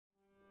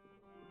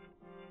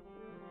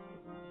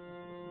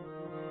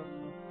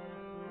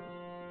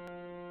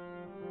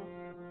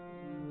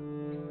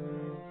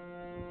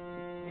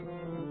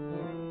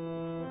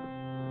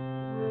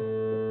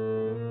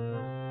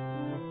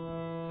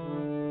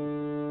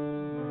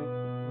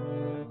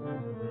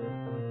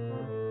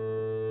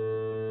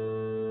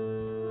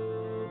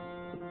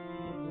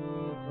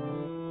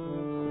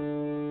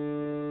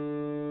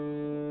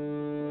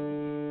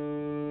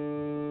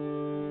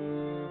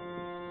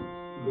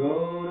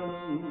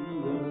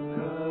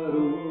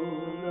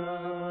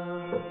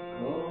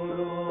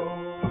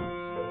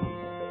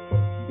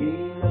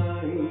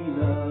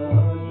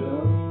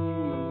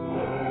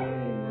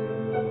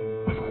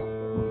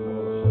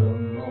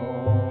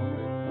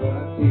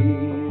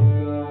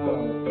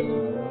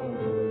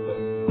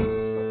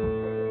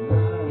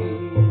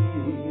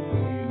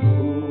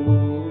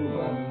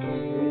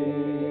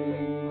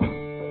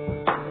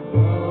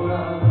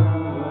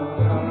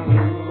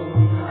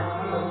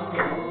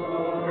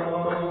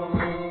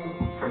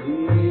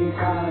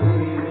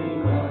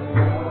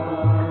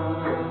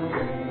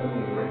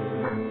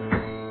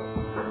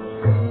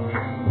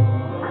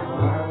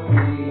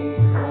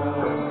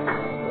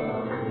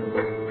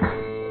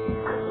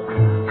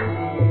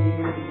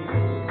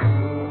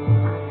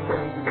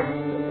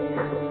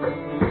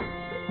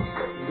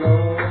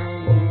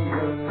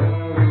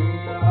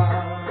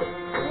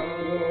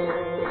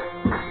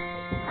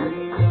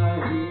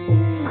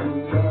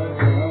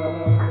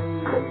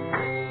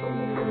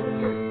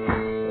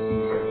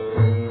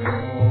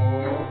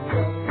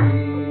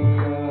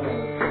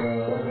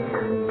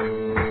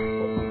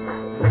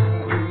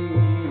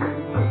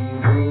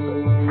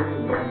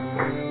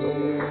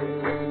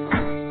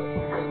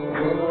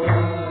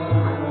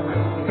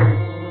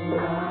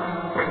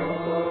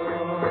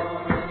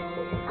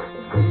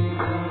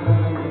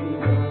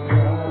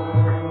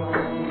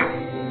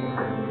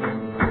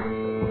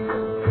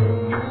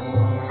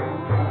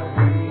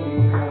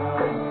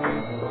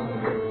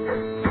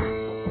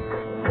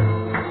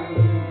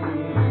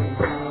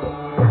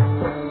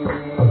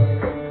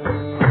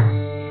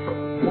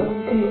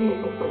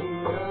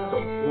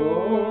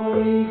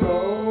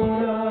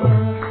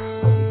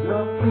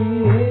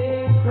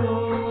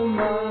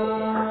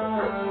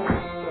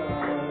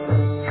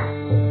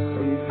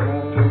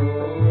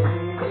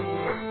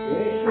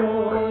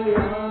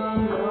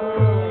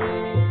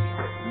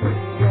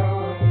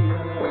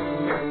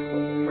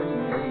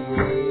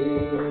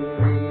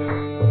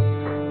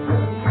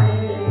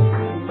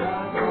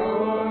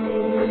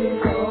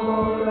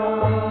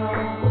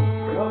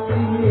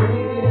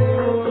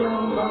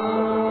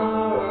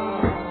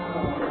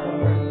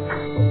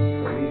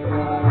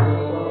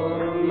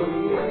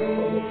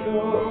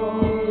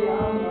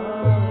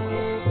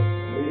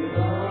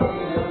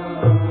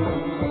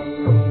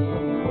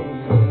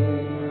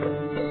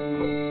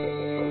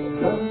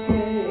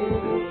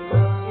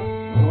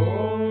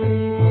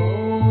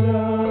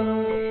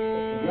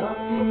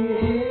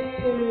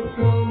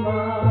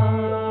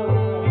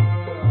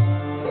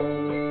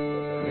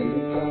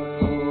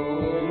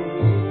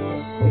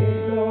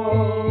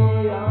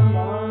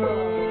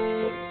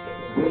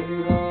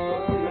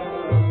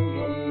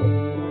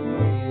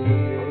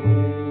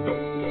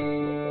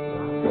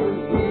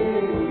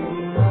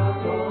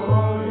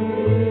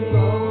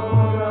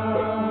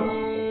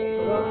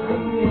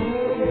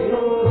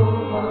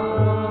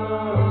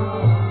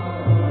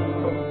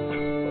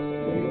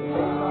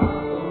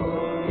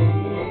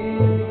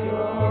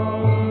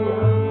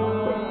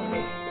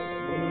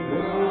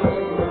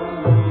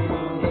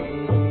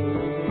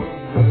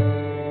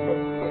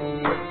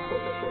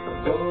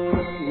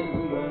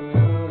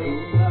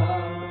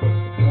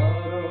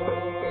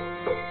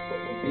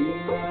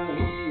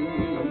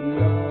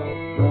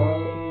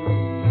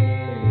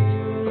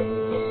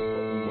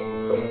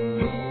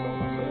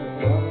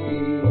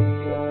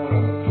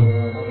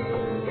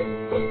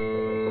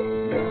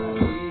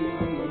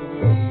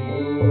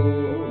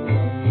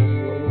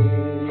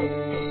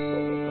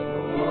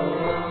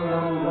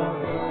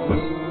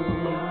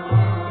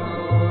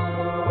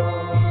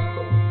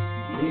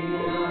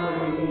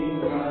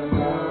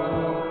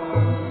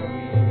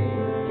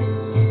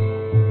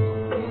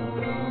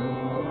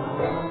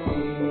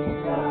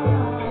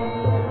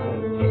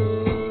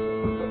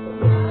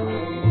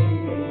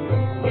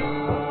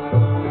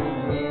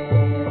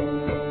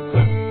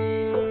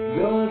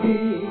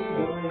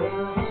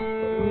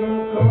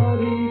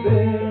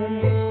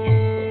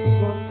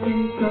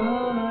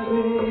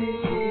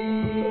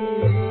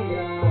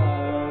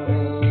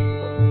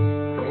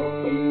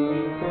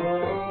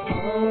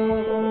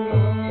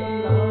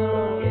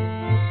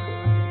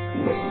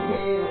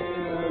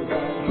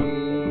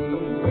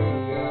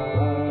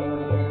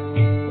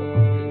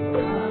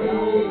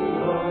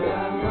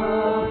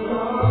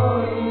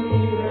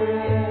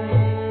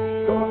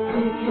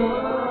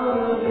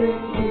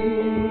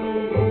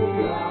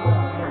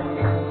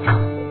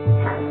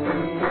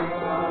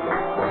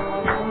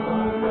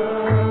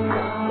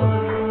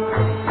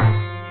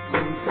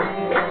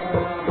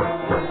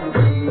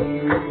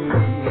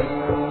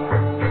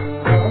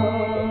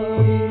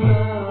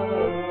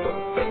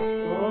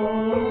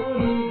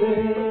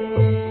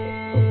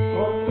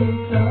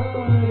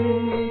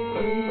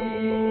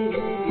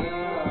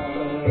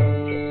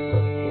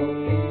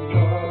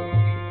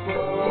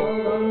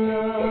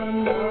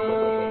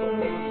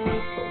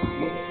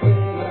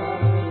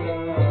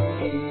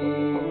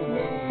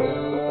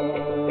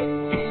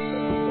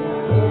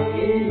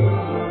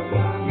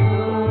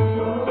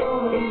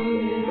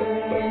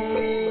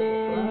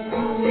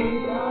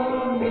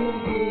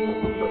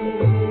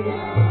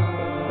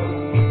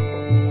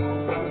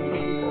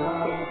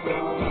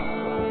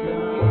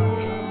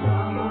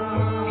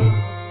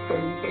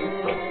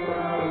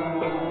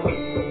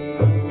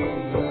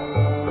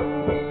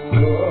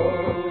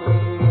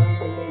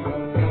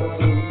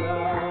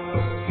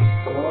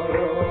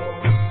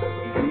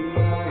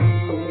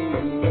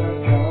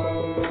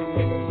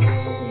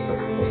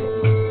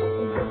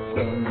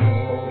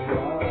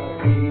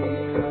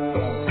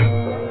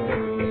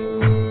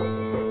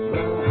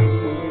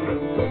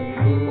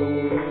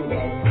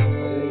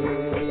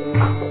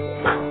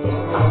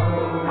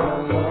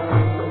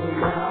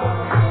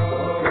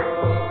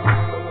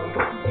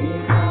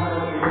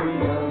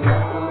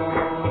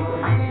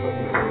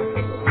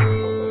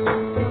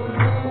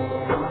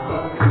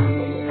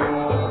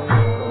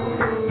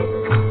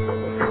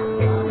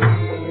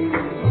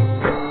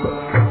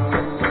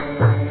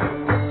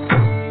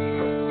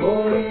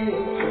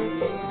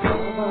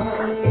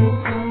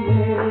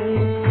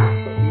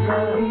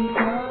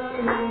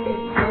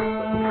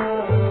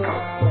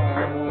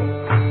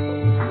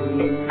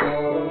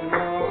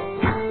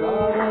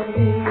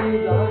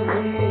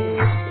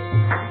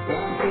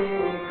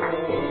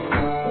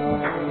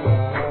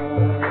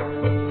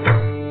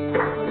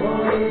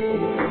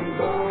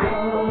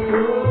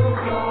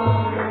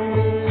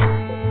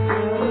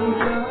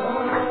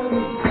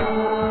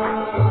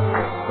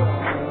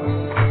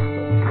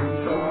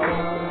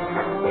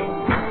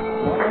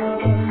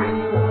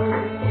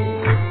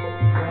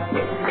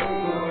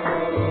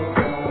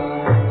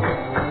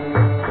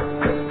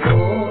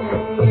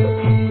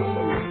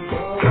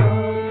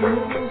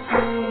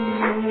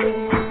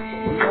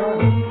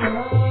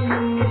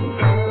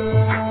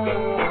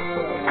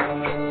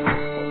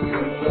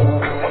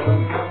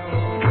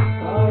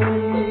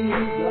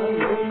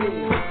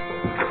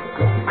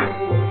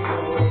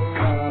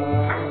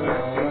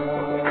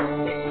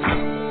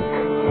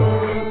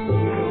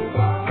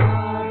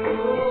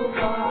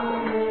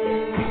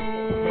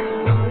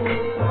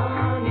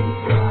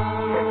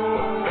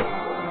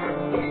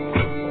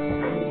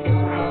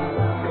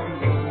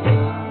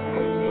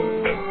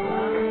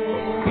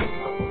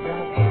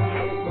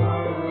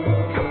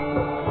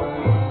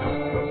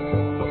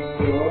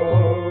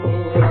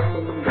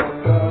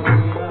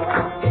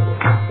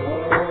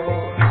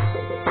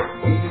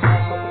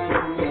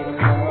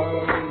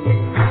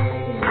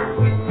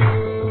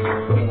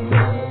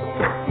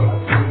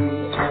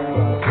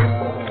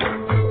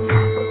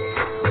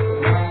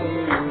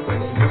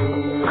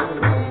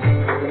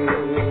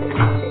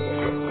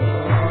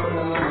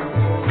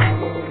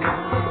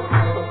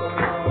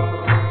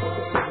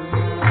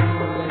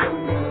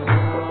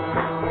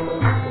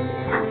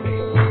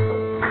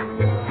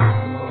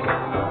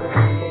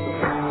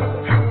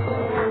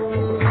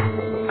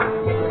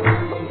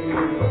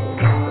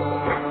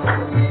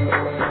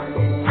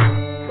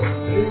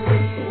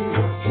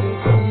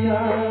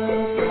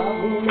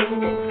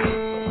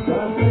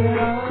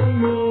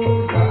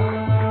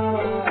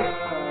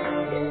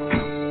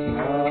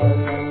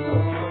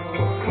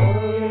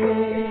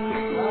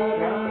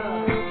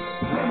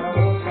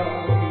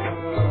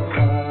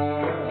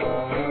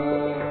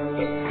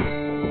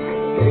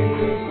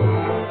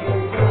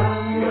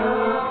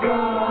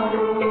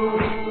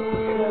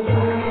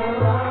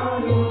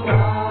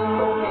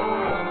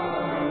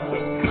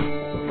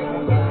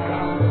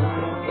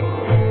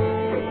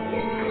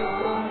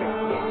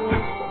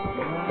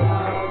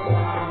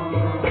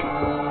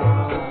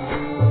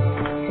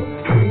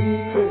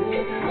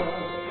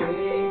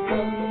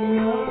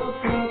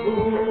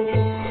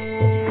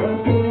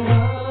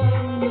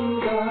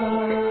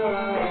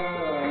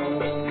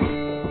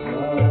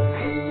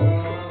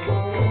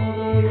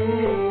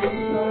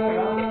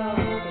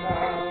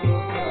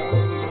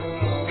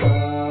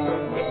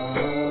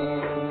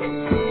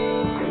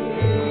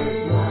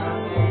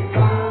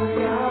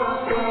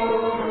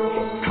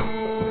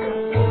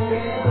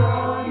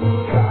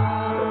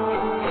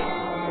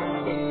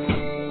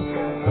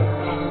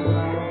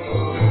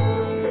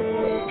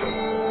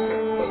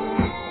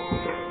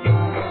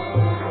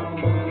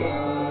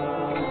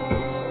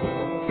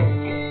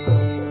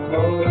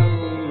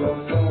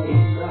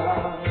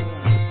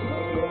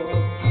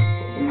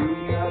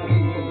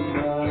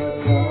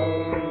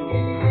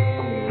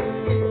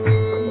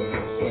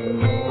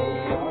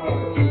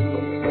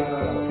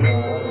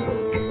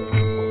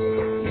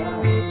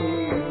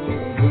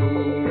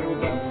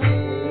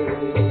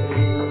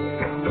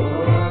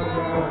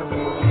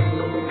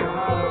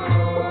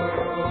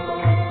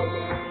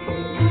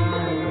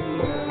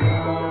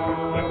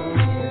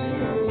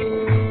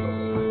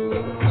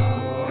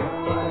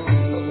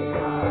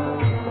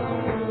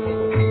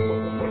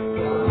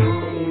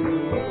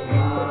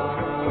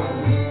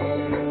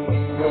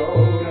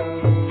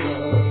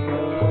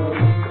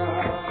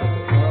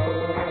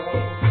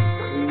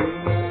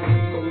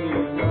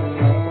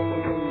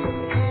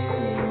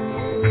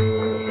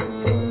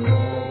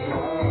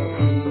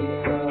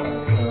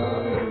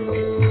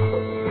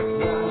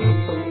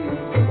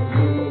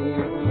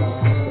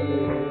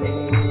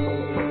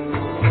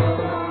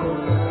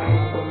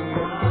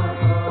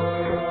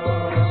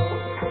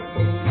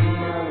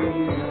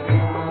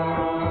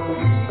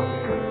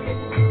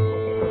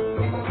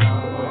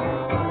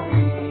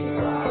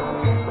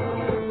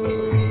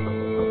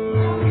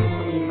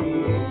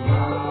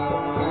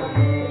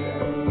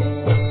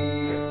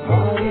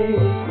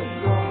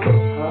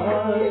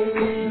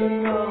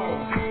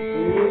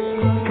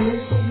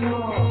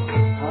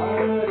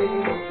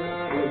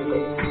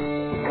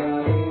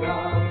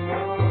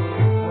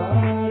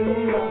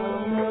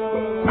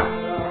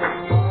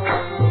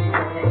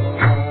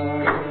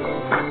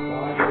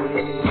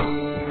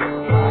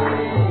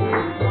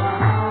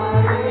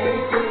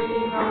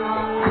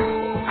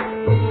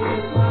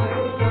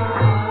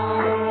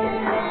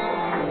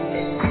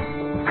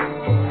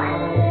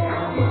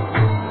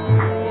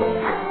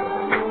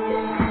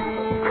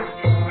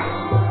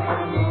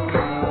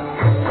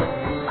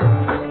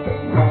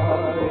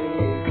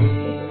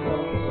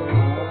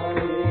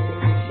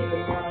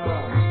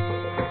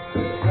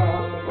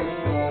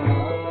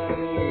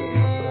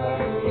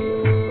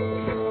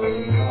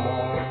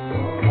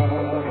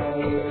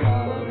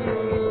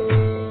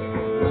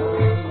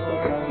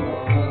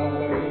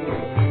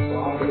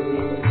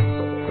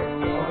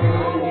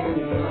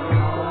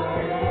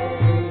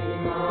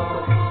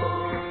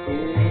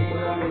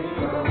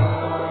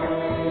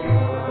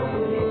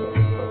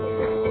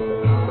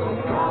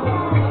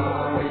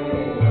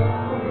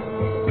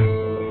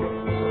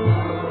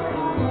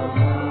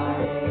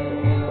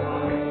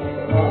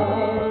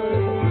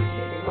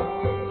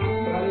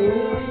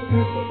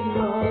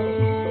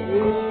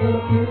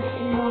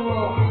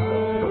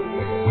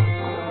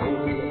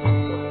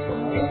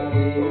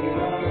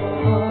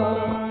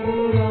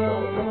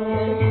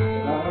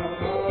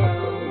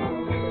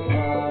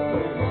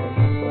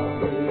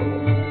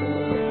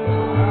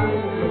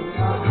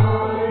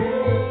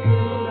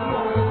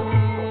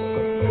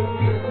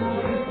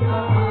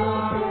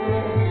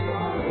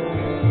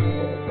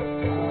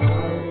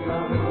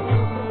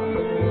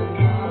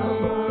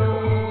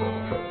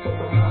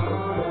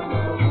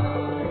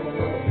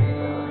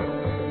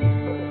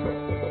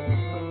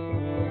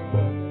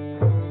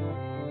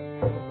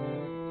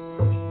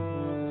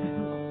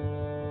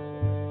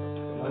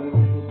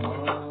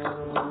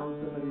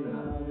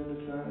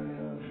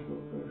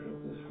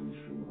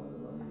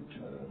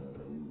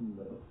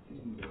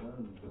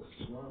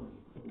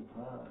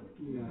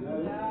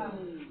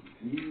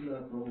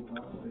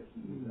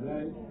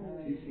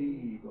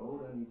Sisi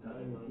Gauravani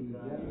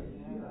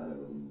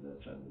Govinda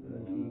Chandra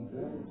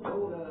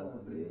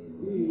Gauravani.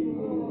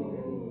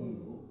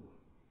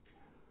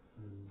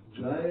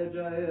 Jaya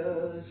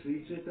Jaya Sri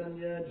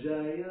Chaitanya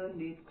Jaya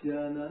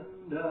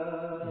Nityananda.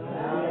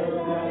 Jaya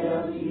Jaya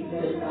Sri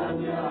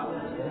Chaitanya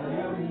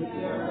Jaya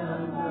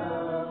Nityananda.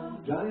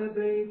 Jaya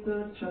Dvaita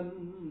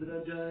Chandra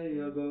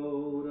Jaya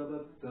Gaura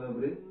Bhakta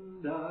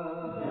Vrinda.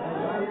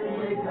 Jaya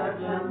Dvaita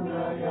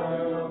Chandra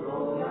Jaya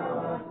Gaura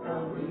Bhakta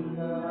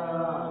Vrinda.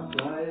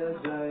 Jaya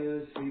Jaya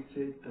Sri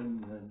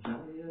Chaitanya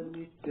Jaya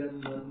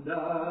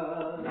Nityananda.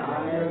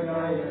 Jaya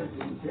Jaya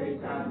Sri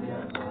Chaitanya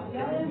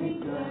Jaya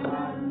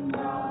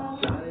Nityananda.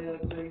 Jaya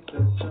Dvaita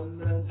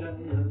Chandra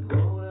Jaya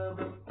Gaura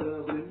Bhakta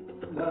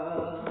Vrinda.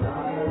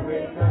 Jaya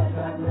Dvaita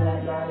Chandra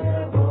Jaya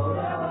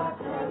Gaura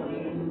Bhakta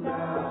Vrinda.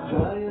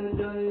 Jaya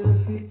Jaya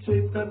Sri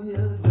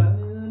Chaitanya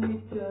Jaya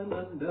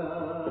Nityananda.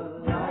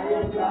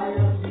 Jaya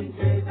Jaya Sri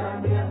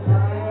Chaitanya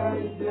Jaya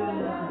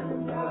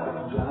Nityananda.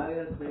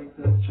 Jaya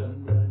Dvaita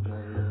Chandra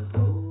Jaya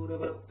Gaura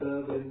Bhakta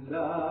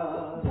Vrinda.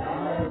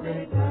 Jaya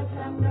Dvaita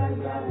Chandra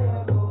Jaya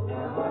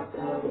Gaura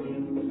Bhakta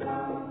Vrinda.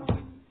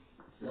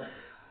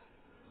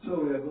 So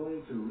we are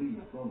going to read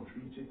from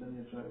Sri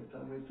Chaitanya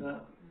Charitamrita,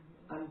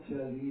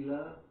 Antya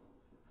Leela,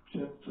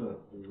 chapter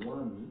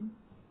 1,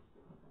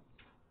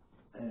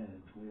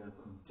 and we are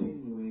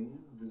continuing.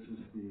 This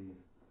is the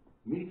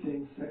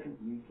second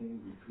meeting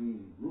between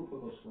Rupa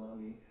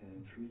Goswami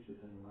and Sri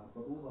Chaitanya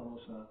Mahaprabhu.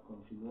 Vamos a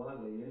continuar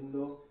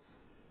leyendo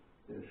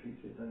de Sri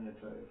Chaitanya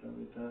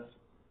Charitamrita,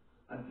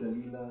 Antya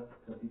Leela,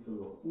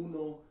 capítulo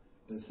 1,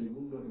 el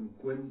segundo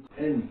encuentro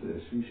entre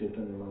Sri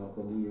Chaitanya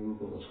Mahaprabhu y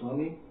Rupa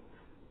Goswami.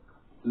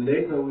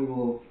 Later we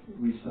will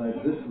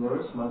recite this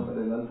verse, más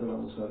adelante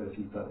vamos a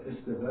recitar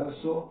este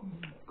verso.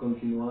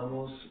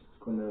 Continuamos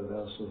con el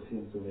verso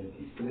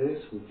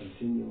 123. We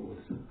continue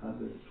with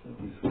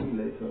 123.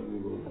 Later we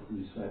will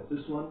recite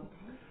this one.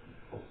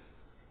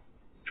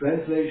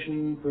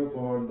 Translation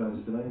purport by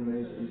His Divine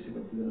Grace Sri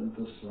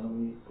Bhaktivedanta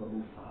Swami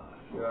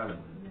Prabhupada.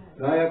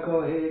 Raya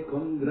kohe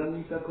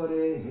kongranta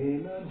kore he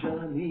na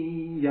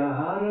jani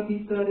yahara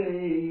bitare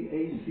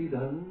e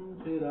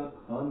siddhante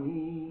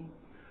rakhani.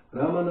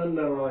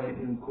 Ramananda Roy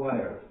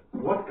inquired,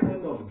 what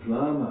kind of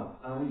drama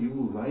are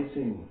you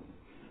writing?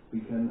 We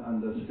can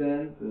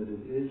understand that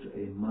it is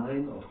a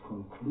mine of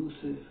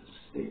conclusive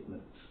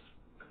statements.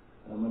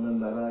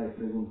 Ramananda Roy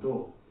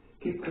preguntó,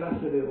 ¿qué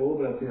clase de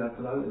obra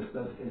teatral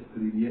estás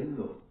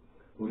escribiendo?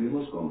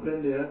 Podemos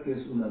comprender que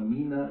es una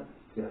mina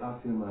de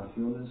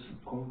afirmaciones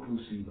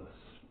conclusivas.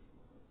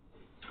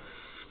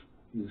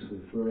 He is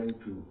referring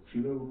to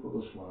Srila Rupa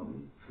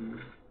Goswami, who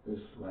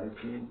is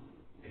writing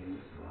a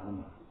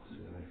drama. Se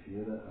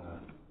refiere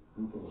a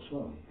Rupa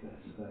Goswami, que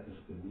está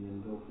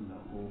escribiendo una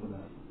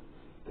obra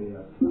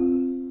teatral.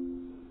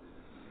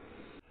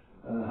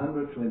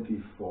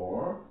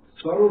 124.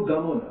 Swarup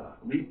Damodar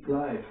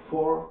replied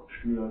for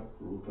Srila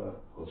Rupa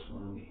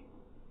Goswami.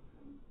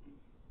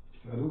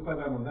 Swarupa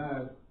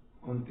Damodar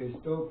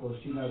contestó por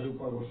Srila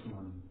Rupa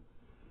Goswami.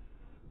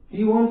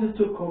 He wanted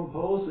to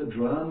compose a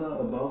drama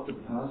about the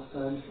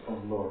pastimes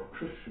of Lord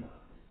Krishna.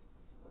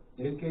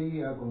 Él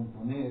quería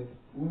componer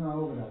una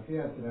obra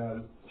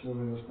teatral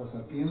sobre los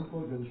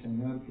pasatiempos del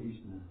Señor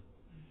Krishna.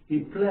 He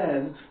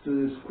planned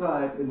to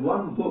describe in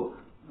one book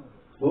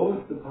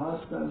both the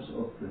pastimes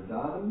of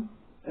Vrindavan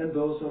and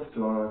those of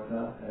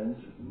Dwaraka and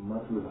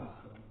Mathura.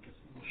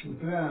 Su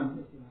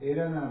plan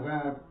era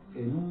narrar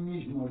en un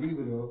mismo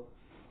libro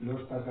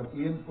los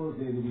pasatiempos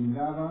de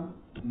Vrindavan,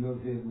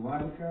 los de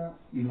Dwaraka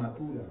y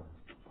Mathura.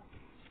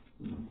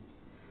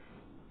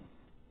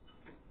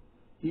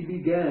 He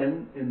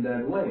began in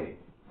that way.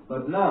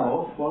 But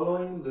now,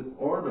 following the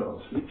order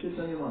of Sri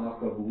Chaitanya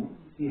Mahaprabhu,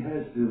 he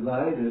has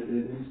divided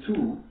it in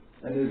two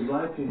and is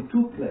writing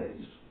two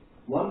plays,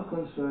 one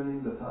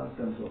concerning the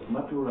pastimes of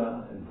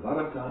Mathura and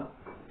Dwaraka,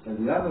 and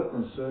the other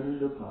concerning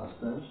the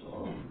pastimes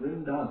of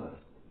Vrindavan.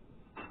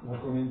 La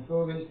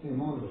comenzó de este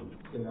modo,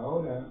 pero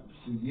ahora,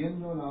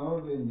 siguiendo la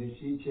orden de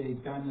Sri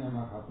Chaitanya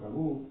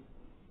Mahaprabhu,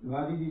 lo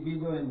ha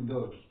dividido en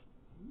dos,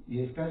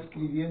 y está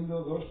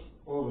escribiendo dos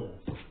obras,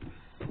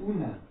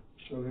 una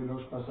sobre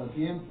los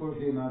pasatiempos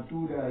de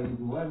Mathura y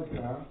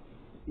Dwarka,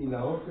 y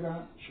la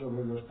otra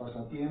sobre los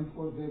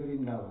pasatiempos de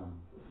Vrindavan.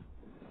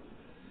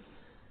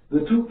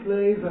 The two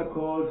plays are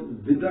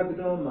called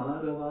Vidagdha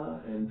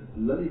Madhava and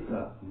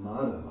Lalita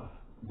Madhava.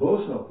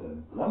 Both of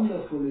them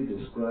wonderfully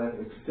describe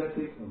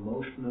ecstatic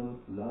emotional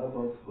love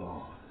of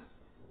God.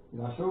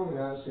 Las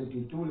obras se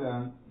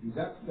titulan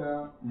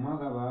Vidagdha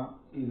Madhava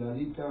y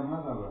Lalita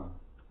Madhava.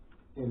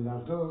 En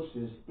las dos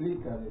se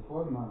explica de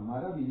forma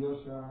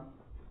maravillosa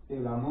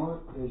el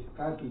amor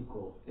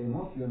estático,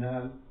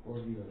 emocional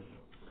por Dios.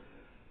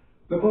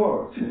 The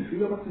Lord,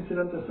 Srila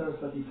Bhaktisiddhanta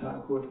Saraswati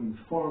Thakur,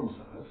 informs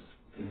us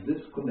in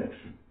this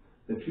connection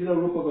that Srila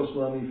Rupa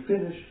Goswami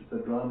finished the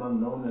drama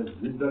known as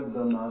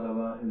Vidagdha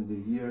Madhava in the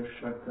year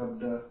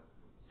Shakabda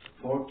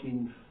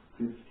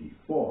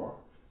 1454,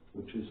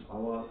 which is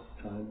our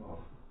time of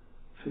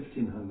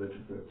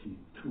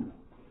 1532.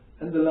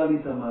 and the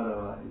Lalita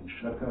Madhava in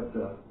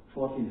Shakarta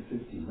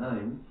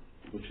 1459,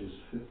 which is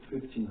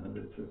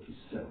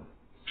 1537.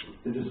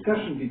 The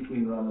discussion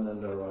between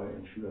Ramananda Roy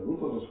and Srila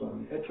Rupa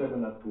Goswami at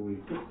Jagannath Puri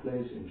took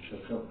place in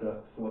Shakarta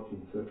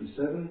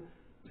 1437,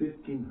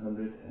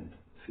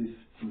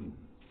 1515.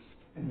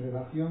 En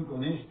relación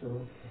con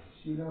esto,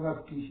 Srila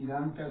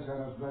Bhaktisiddhanta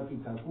Sarasvati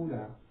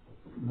Thakura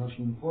nos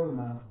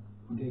informa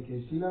de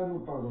que Srila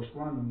Rupa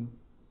Goswami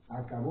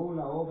acabó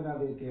la obra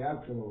de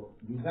teatro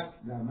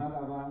Vidagdha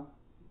Madhava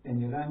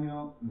en el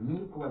año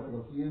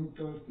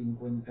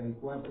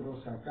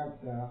 1454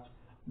 Sakarta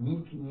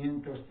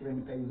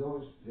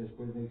 1532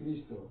 después de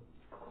Cristo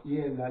y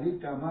el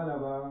Lalita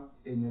Madhava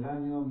en el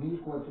año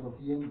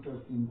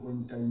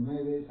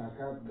 1459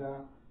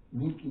 Sakarta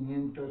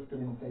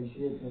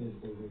 1537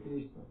 después de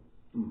Cristo.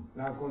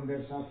 La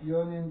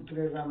conversación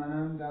entre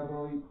Ramananda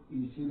Roy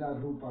y Srila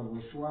Rupa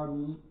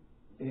Goswami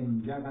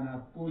en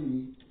Jagannath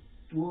Puri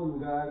tuvo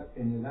lugar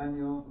en el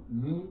año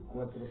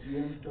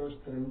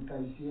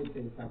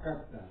 1437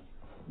 Sakarta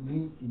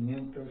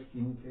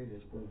 1515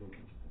 después de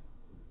Cristo.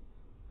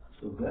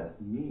 So that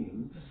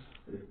means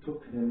it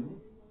took him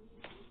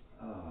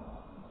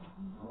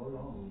how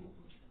long?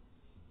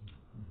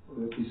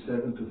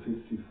 37 to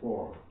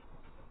 54.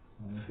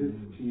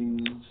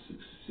 16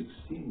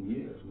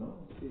 years, no?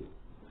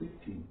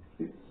 17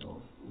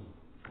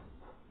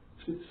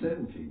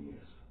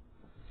 years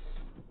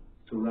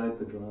to write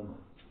the drama.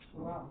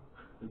 Wow.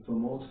 Le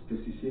tomó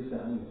 17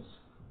 años.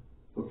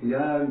 Porque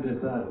ya ha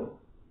empezado,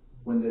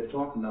 when they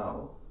talk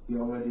now, he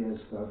already has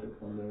started,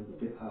 cuando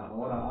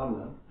ahora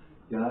hablan,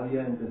 ya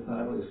había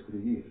empezado a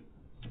escribir.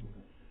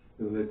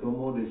 Pero le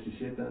tomó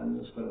 17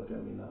 años para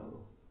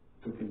terminarlo.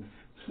 Took him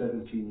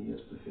 17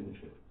 years to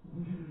finish it.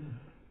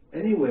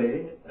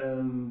 Anyway,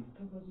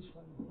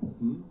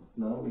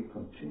 now we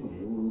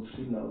continue. We'll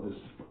see now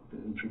the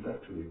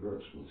introductory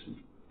verse. We'll see.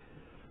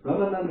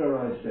 Ramananda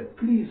Rai said,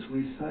 please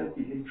recite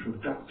the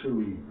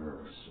introductory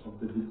verse of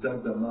the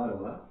Vidagdha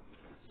Madhava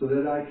so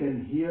that I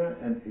can hear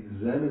and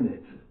examine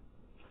it.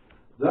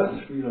 Thus,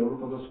 Srila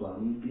Rupa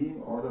Goswami,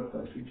 being ordered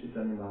by Sri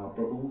Chaitanya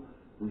Mahaprabhu,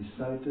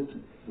 recited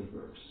the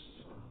verse.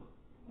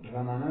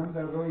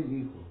 Ramananda Roy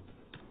dijo,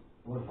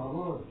 por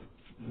favor,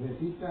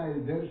 recita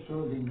el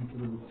verso de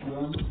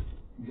introducción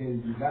del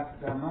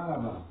Vidagdha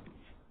Madhava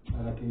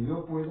para que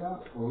yo pueda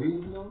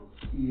oírlo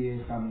y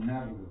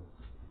examinarlo.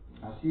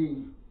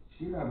 Así,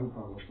 Srila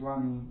Rupa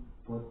Goswami,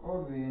 por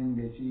orden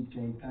de Sri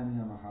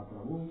Chaitanya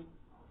Mahaprabhu,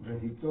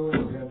 recitó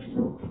el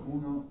verso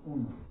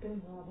 1.1.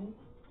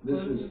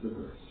 This is the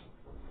verse.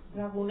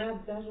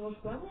 ¿Raghunath Das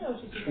Goswami o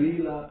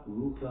Srila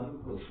Rupa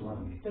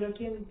Goswami. ¿Pero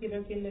quién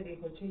le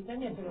dijo?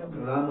 ¿Chaitanya?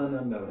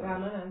 Ramananda Rai.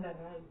 Ramananda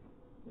Rai.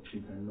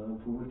 Chaitanya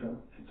Mahaprabhu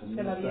también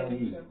Se la había está ahí.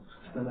 dicho.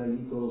 Están ahí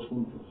todos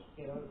juntos.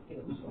 Qué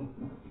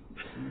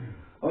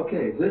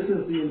Okay, this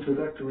is the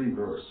introductory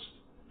verse.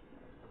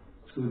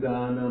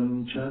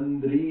 Sudanam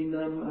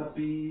Chandrinam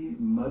api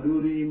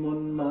Madurim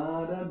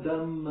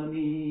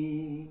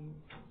Unmadadammani.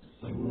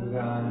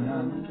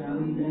 Sudanam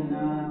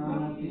Chandrinam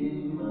api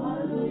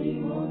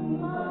Madurim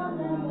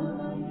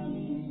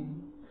Unmadadammani.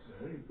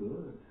 Very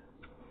good.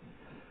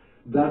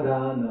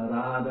 Dadana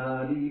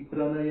Radari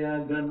Pranaya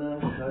Gana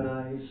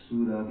Sharai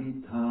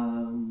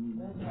Suravitam.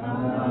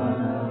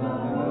 Dadana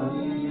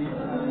Radari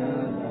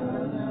Pranaya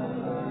Gana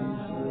Sharai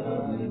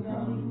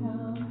Suravitam.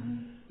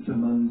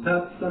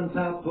 Samantat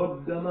Santa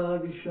Podgama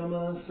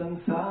Vishama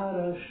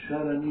Sansara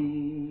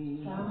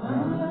Sharani.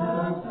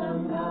 Samantat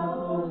Santa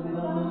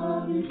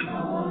Podgama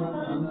Vishama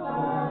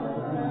Sansara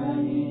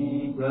Sharani.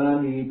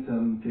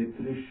 Pranitam Te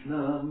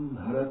Trishnam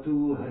Haratu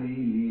Hari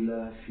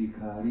Lila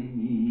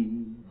Shikarini.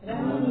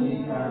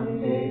 Pranitam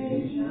Te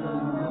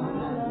Trishnam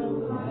Haratu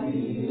Hari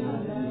Lila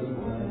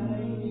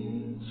Shikarini.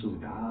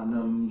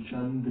 Sudanam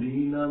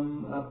Chandrinam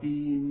api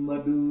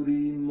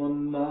Madurim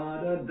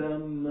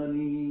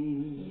Unmadadammani.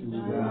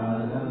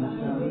 Sudanam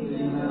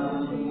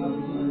Chandrinam api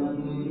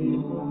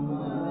Madurim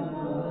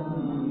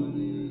Unmadadammani.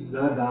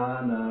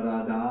 Dadana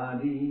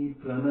Radani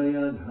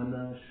Pranaya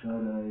Dhana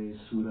Sharai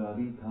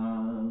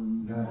Suravitam.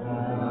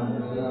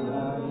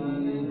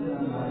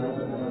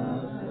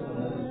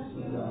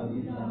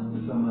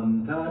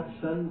 Samantat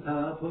Santa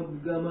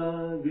Podgama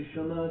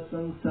Vishama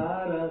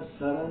Sansara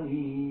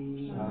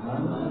Sarani.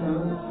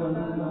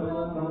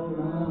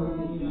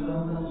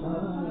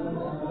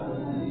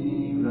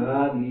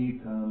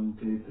 Radhikam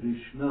Te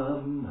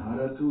Trishnam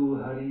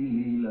Haratu Hari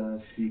Lila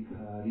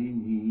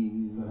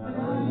Shikarini.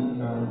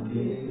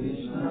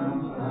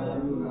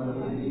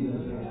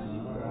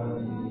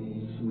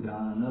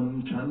 Sudanam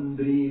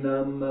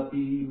Chandrinam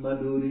api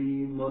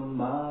Madurim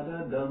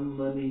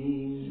Unmadadammani.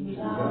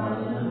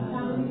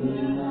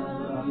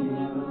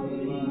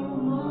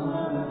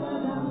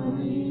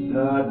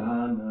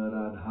 Radhana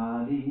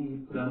Radhani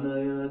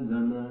Pranaya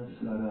Gana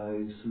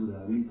Sarai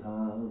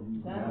Suravitam.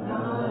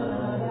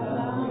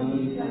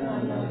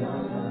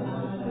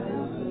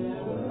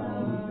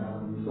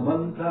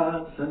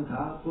 Samanta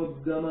Santa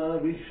Podgama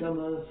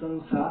Vishama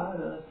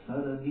Sansara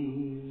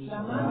Sarani.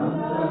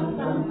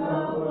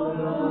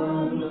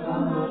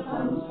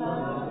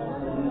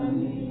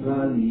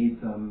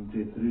 Pranitam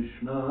te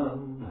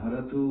Trishnam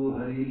Haratu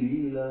Hari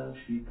Lila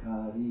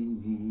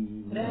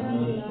Shikarini.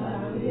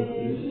 Pranitam te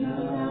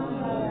Trishnam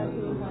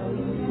Haratu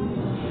Hari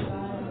Lila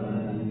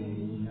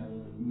Shikarini.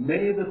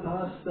 May the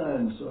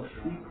pastimes of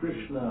Sri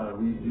Krishna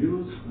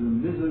reduce the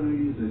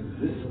miseries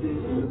existing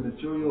in the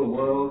material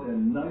world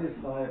and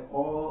nullify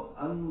all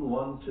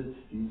unwanted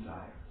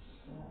desires.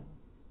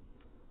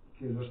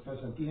 Que los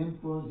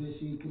pasatiempos de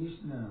Sri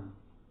Krishna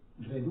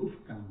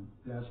reduzcan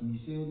las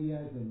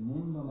miserias del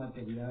mundo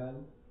material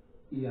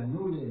y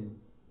anulen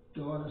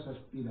todas las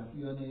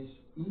aspiraciones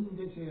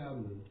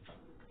indeseables.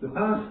 The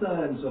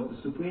pastimes of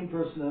the Supreme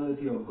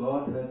Personality of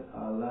Godhead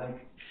are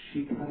like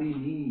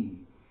shikarini,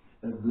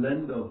 a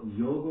blend of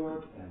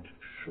yogurt and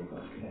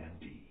sugar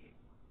candy.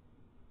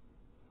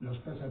 Los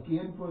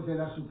pasatiempos de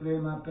la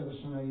Suprema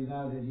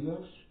Personalidad de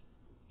Dios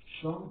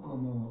son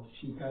como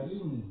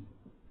shikarini,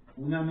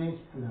 una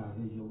mezcla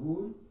de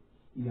yogur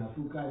y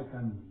azúcar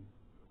candy.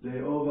 They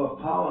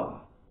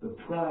overpower the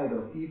pride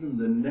of even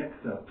the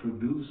nectar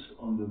produced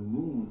on the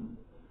moon,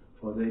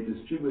 for they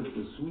distribute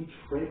the sweet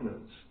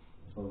fragrance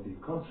of the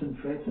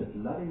concentrated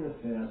loving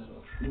affairs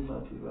of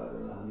Srimati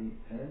Radharani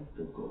and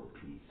the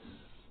gopis.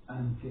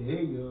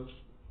 Ante ellos,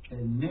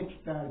 el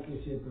néctar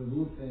que se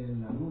produce en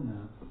la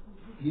luna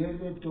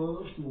pierde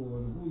todo su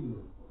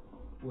orgullo,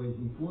 pues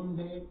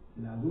difunde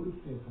la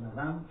dulce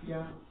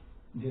fragancia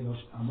de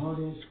los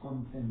amores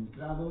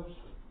concentrados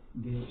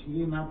de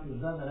Srimati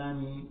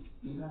Radharani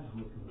y las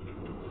gopas.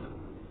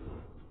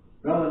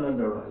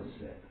 Ramananda Rai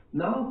said,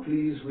 "Now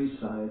please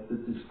recite the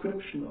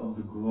description of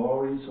the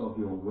glories of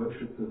your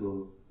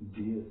worshipable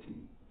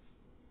deity."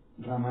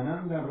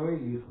 Ramananda Roy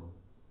dijo,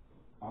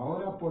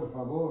 ahora por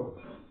favor,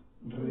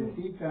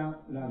 recita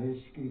la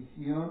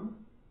descripción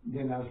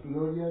de las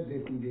glorias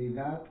de tu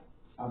deidad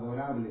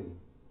adorable.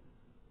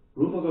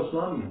 Rupa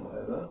Goswami,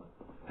 however,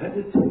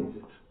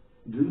 hesitated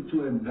due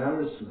to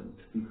embarrassment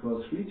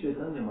because Sri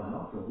Chaitanya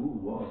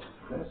Mahaprabhu was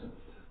present.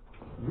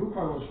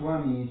 Rupa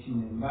Goswami,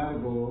 sin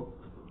embargo,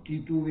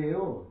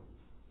 titubeó,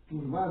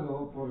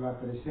 turbado por la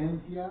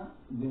presencia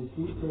de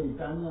Sri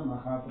Chaitanya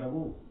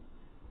Mahaprabhu.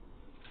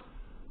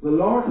 The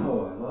Lord,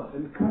 however,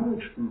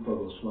 encouraged Rupa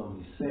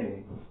Goswami,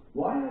 saying,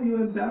 "Why are you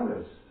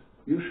embarrassed?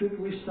 You should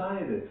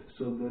recite it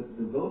so that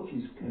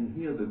devotees can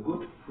hear the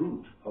good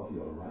fruit of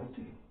your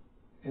writing."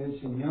 El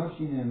Señor,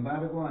 sin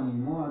embargo,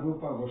 animó a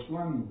Rupa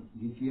Goswami,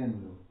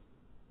 diciendo,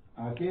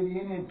 ¿a qué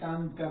viene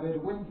tanta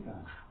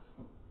vergüenza?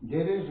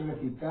 Debes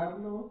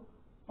recitarlo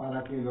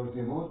para que los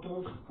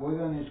devotos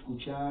puedan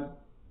escuchar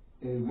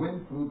el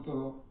buen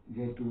fruto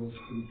de tu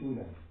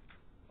escritura.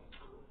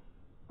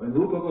 When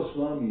Rupa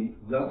Goswami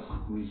thus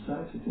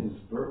recited his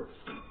verse,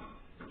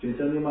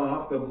 Chaitanya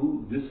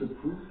Mahaprabhu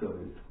disapproved of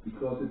it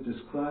because it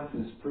described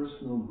his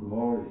personal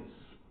glories.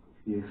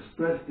 He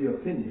expressed the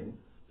opinion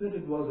that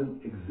it was an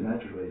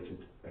exaggerated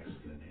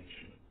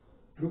explanation.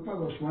 Rupa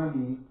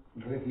Goswami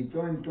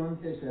recitó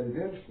entonces el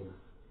verso,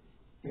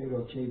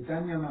 pero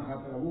Chaitanya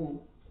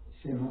Mahaprabhu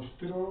se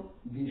mostró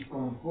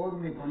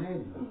disconforme con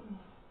él,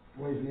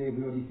 pues le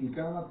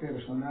glorificaba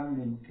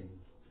personalmente.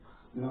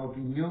 La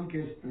opinión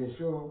que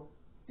expresó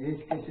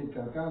es que se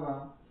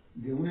trataba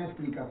de una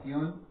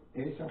explicación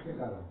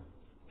exagerada.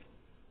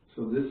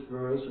 So this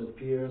verse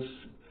appears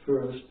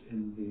first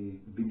in the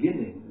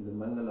beginning, in the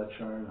Mangala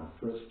Charana,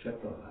 first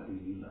chapter of Hari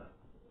Lila.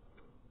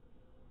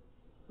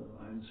 So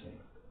I'm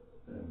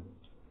saying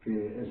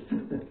que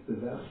este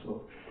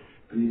verso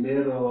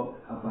primero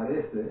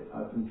aparece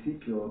al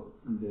principio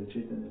de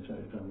Chaitanya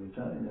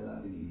Charitamrita en el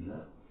Hari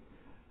Lila,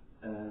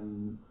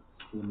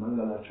 the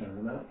Mangala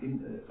Charana,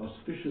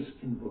 auspicious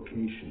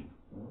invocation,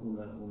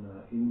 una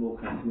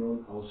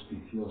invocación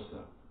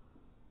auspiciosa.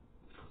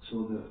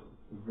 So the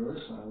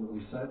verse, I will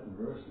recite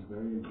the verse, a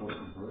very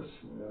important verse.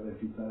 Voy a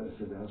recitar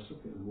ese verso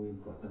que es muy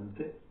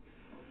importante.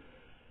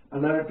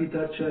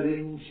 Anarpita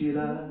charin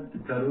shirat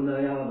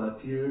karunaya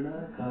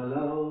vatirna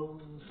kalau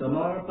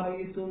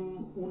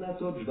samarpayitum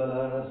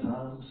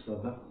unatojvalarasam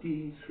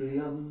svabhakti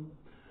shriyam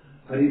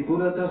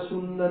haripurata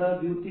sundara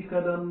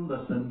vyutikadam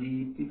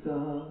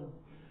vasandipita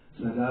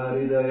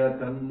sagaridaya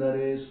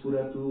kandare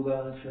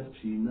spuratuva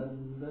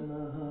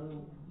shachinandanaha.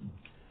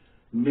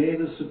 May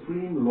the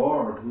Supreme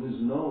Lord, who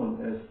is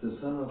known as the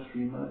son of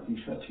Srimati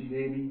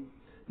Shachidevi,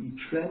 be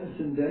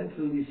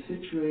transcendentally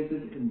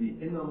situated in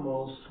the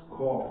innermost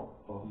core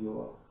of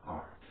your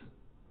heart.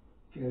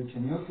 Que el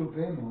Señor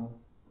Supremo,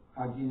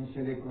 a quien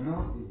se le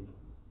conoce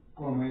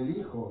como el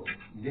Hijo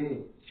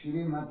de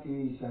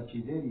Srimati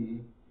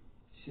Shachidevi,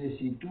 se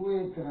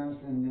sitúe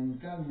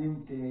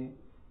trascendentalmente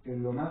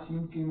en lo más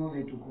íntimo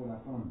de tu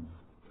corazón.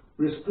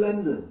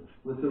 Resplendent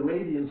with the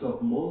radiance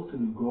of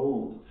molten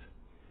gold,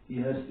 he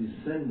has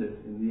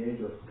descended in the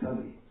age of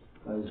Kali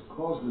by his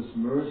causeless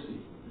mercy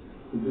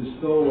to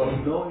bestow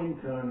what no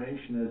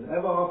incarnation has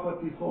ever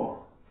offered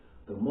before,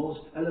 the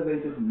most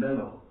elevated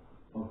mellow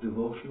of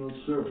devotional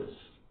service,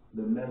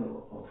 the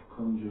mellow of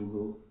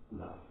conjugal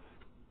love.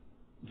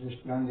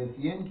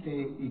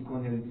 Resplandeciente y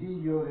con el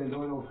brillo del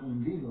oro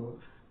fundido,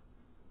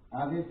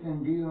 ha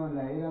descendido en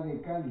la era de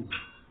Kali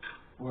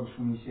por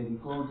su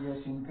misericordia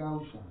sin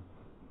causa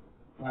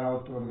para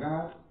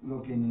otorgar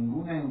lo que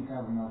ninguna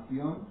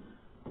encarnación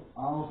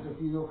ha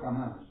ofrecido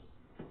jamás,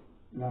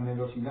 la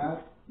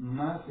melosidad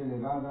más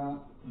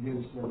elevada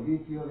del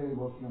servicio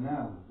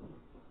devocional,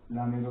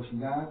 la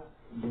melosidad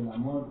del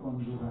amor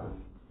conyugal.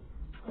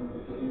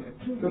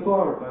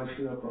 Purport by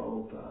Srila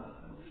Prabhupada.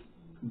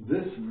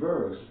 This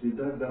verse,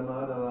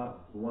 Vidagdamadava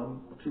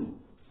 1-2,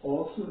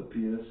 also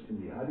appears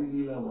in the Adi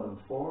Lila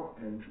 1.4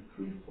 and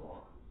 3.4.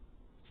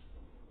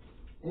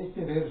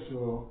 Este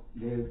verso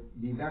del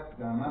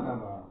Vidakta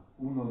Madhava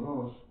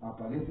 1.2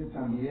 aparece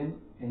también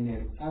en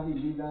el Adi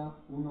Lila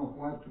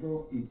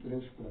 1.4 y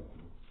 3.4.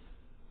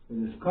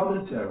 In his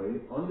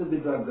commentary on the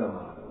Vidagda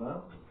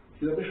Madhava,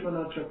 Srila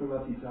Vishwanath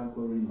Chakravarti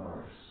Thakur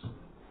remarks,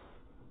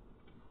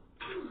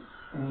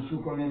 en su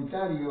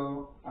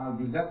comentario al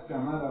Vidakta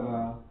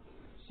Madhava,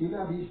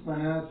 Srila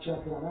Vishwanath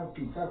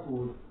Chakravarti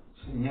Thakur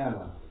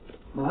señala: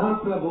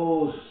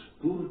 Mahaprabhos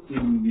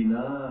Purtim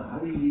Vina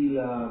Hari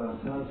Lila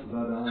Rasas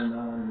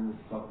Vadana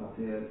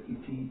Papater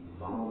Iti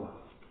Bhava.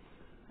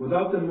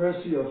 Without the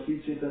mercy of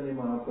Sri Chaitanya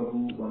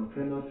Mahaprabhu, one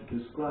cannot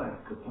describe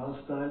the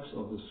pastimes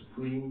of the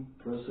Supreme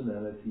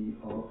Personality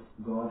of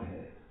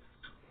Godhead.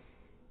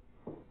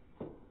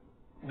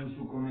 En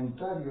su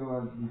comentario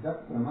al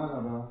Vidakta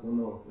Madhava,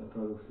 La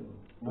traducción.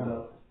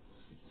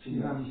 si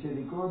la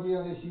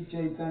misericordia de Sri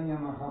Chaitanya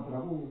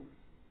Mahaprabhu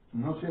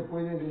no se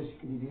puede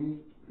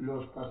describir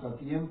los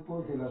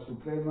pasatiempos de la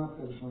Suprema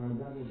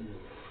Personalidad de Dios.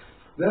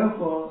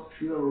 Therefore,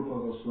 Srila Rupa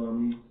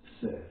Goswami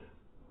said,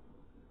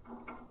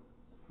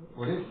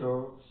 por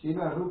eso,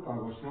 Srila Rupa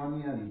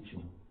Goswami ha dicho: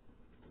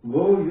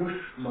 Vo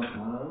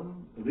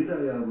yushmakam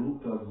vidaya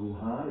rupa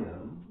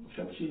guhayam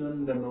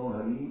shachinandano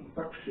hari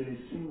pakshe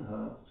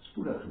sinha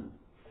spuratu.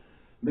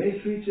 May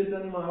Sri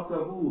Chaitanya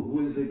Mahaprabhu,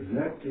 who is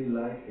exactly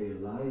like a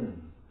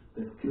lion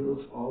that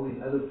kills all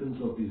the elephants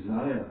of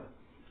desire,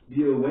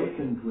 be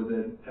awakened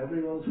within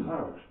everyone's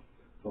heart,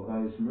 for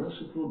by his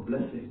merciful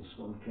blessings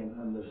one can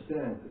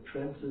understand the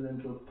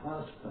transcendental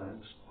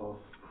pastimes of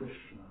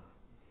Krishna.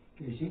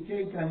 Que Sri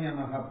Chaitanya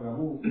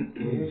Mahaprabhu,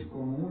 que es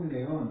como un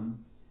león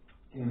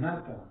que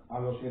mata a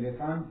los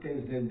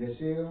elefantes del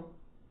deseo,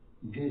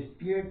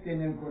 despierte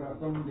en el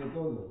corazón de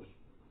todos,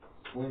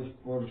 pues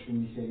por sus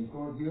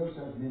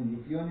misericordiosas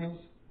bendiciones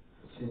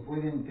se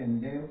puede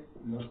entender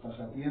los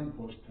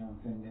pasatiempos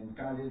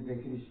trascendentales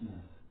de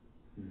Krishna.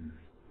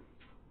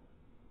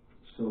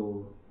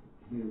 So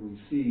here we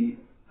see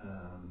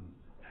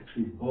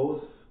actually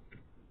both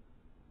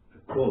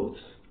quotes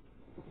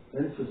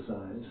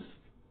emphasize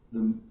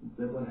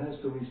that one has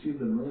to receive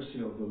the mercy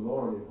of the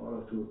Lord in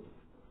order to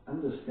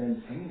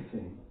understand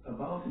anything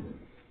about Him.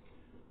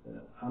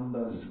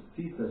 Ambas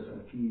citas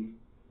aquí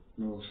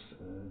nos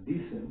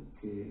dicen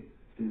que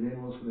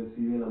debemos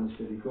recibir la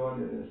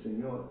misericordia del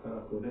Señor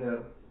para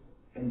poder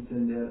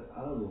entender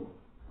algo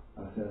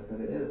acerca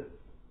de Él.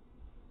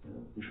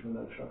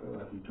 Vishwanath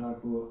Chakravarti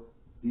Thakur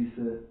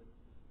dice,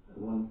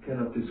 one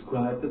cannot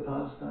describe the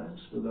pastimes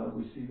without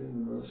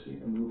receiving the mercy,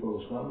 and Rupa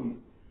Goswami,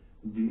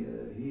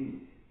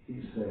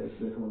 he says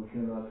that one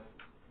cannot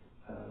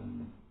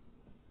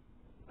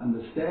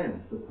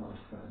understand the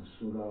pastimes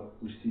without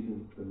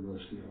receiving the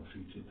mercy of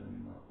Sri Chaitanya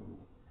Mahaprabhu.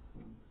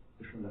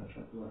 Vishwanath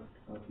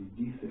Chakravarti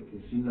dice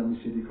que sin la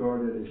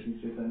misericordia de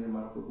Sri Chaitanya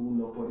Mahaprabhu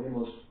no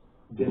podemos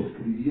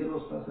describir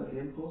los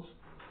pasatiempos,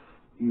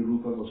 y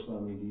Rupa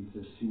Goswami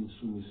dice, sin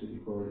su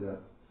misericordia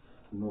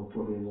no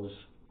podemos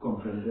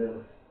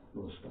comprender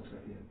los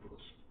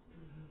pasatiempos.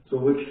 So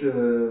which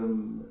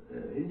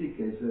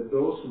indicates that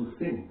those who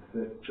think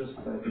that just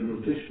by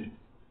repetition,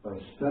 by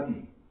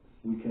study,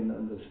 we can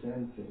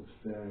understand things,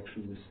 they are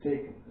actually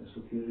mistaken.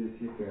 Eso quiere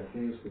decir que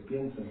aquellos que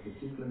piensan que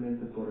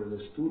simplemente por el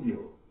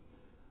estudio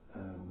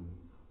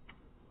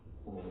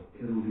o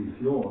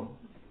erudición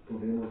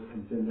podemos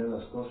entender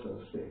las cosas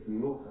se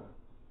equivocan.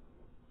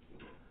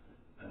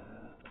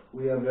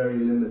 We are very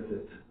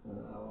limited.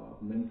 Our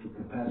mental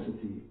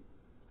capacity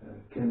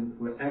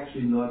we're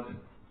actually not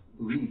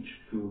reach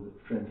to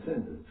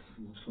transcendence.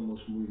 Somos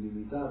muy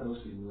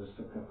limitados y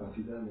nuestra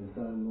capacidad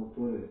mental no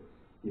puede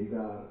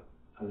llegar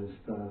al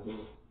estado,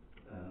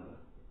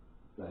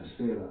 la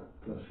esfera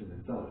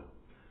trascendental.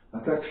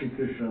 Atakshi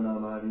Krishna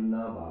Namari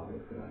Nabhave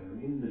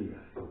Krayam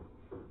Indriyai.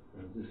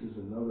 This is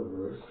another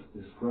verse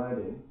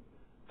describing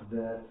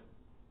that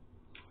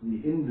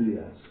the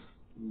Indriyas,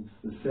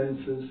 the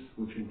senses,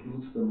 which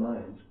includes the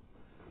mind,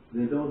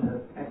 they don't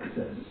have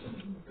access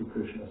to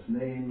Krishna's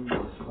name,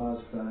 his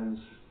pastimes,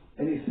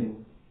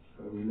 anything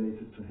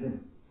related to him.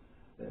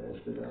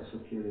 Este caso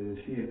quiere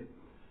decir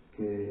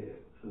que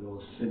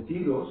los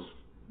sentidos,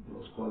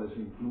 los cuales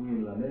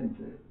incluyen la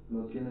mente,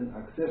 no tienen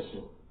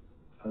acceso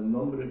al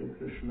nombre de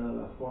Krishna,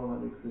 la forma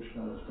de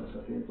Krishna, los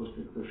pasatiempos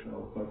de Krishna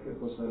o cualquier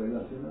cosa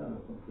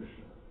relacionada con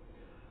Krishna.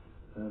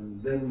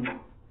 And then,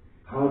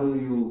 how do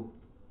you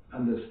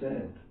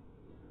understand?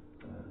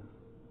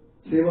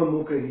 Seva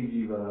mukha hi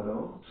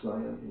jivaro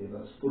swayam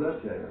eva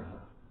spuratyayaha.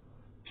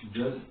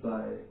 Just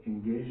by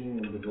engaging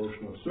in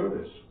devotional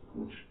service,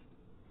 which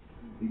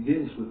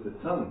begins with the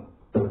tongue,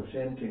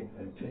 chanting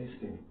and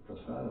tasting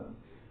prasadam,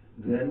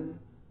 then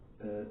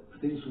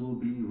things will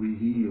be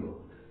revealed.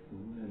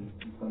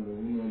 Cuando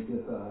uno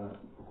empieza a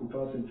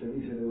ocuparse en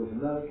servicio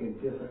devocional, que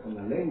empieza con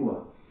la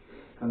lengua,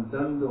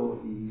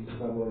 cantando y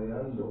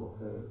saboreando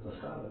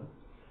pasada,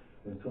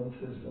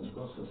 entonces las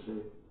cosas se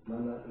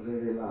van a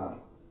revelar,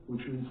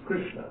 which means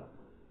Krishna,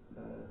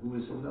 who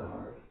is in the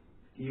heart,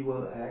 he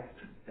will act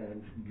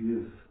and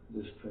give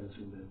this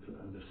transcendental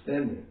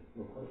understanding.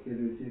 Lo cual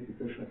quiere decir que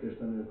Krishna, que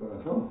está en el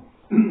corazón,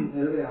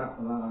 él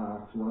va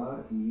a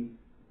actuar y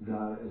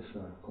dar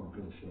esa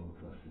comprensión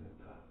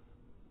trascendental.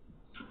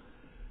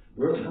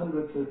 Verse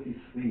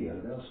 133,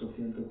 al verso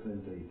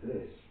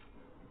 133.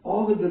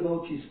 All the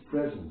devotees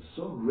present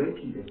so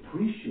greatly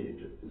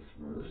appreciated this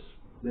verse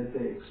that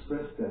they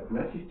expressed their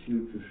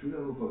gratitude to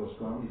Srila Rupa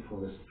Goswami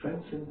for his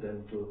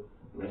transcendental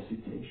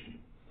recitation.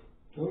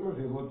 Todos los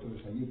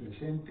devotos allí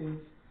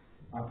presentes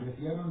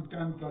apreciaron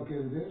tanto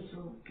aquel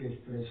verso que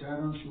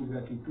expresaron su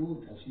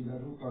gratitud a Srila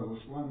Rupa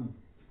Goswami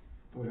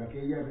por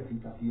aquella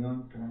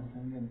recitación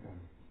trascendental.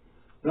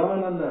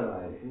 Ramananda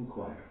Rai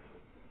inquired,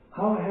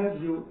 how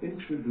have you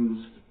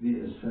introduced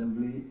the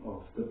assembly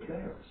of the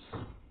players?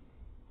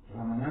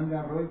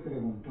 Ramananda Roy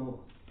preguntó,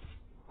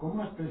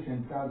 ¿cómo has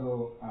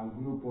presentado al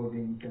grupo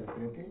de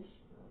intérpretes?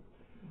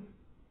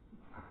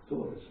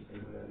 Actores,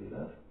 en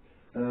realidad.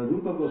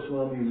 Rupa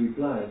Goswami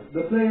replied,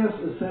 the players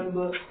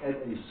assemble at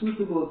a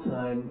suitable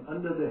time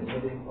under the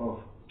heading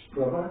of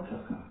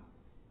Pravartaka.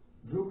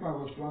 Rupa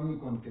Goswami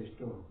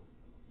contestó,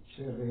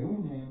 se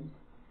reúnen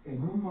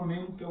en un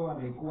momento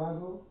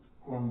adecuado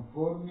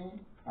conforme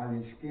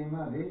al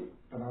esquema de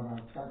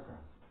Pravartaka.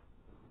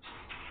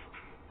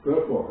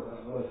 Purport.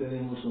 Ahora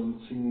tenemos un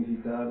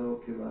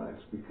significado que va a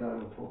explicar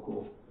un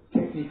poco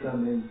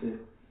técnicamente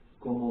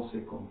cómo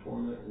se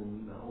compone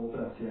una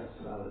obra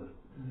teatral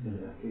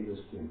en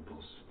aquellos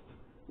tiempos.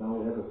 Now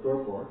we have a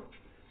purport,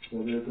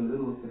 so there's a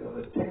little bit of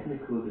a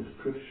technical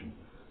description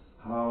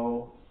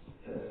how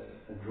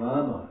a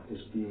drama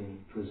is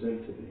being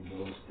presented in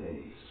those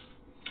days.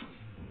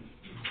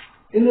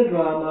 In a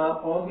drama,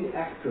 all the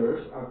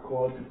actors are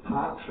called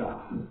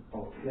patra,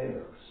 or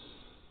players.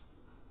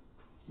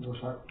 Los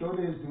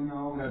actores de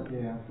una obra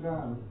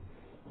teatral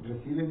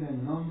reciben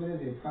el nombre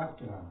de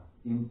patra,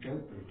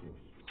 intérpretes.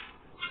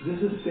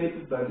 This is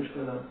stated by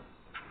Vishwanath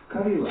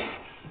Kaviraj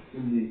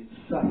in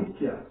the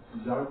Sahitya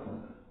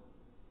Darpana.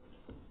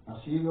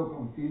 Así lo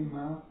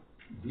confirma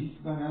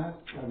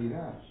Vishwanath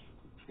Kaviraj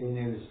en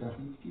el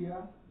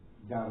Sahitya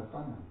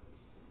Darpana.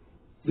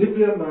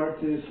 Divya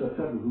Marte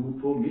Satar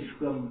Rupo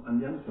Mishram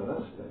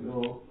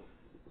Anyantarasthayo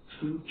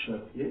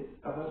Suchatyet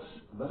Avas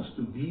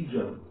Vastu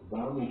Bijam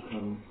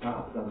Vamukam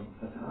Papram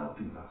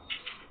Tathapiva.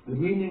 The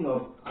meaning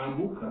of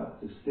Amukha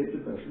is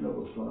stated by Srila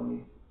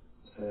Goswami,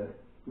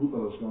 Rupa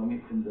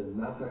Goswami in the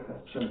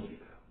Nataka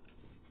Chandrika.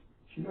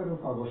 Srila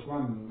Rupa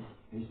Goswami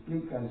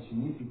explica el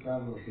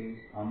significado de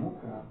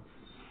Amukha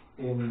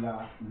en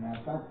la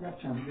Nataka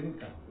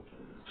Chandrika.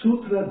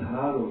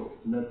 Sutradharo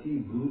Nati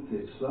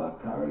Bhute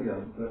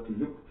Svakaryam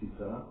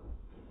Pratiyuktita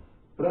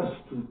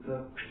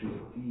Prastuta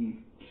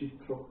Kshiti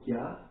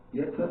Chitrokya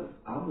Yatat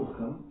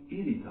Amukham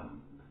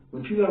Iritam.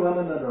 When Srila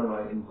Ramananda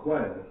Rai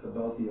inquired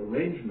about the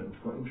arrangement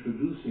for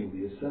introducing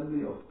the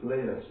assembly of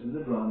players in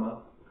the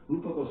drama,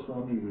 Rupa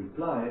Goswami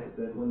replied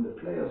that when the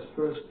players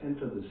first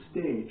enter the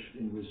stage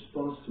in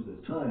response to the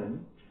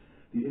time,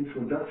 the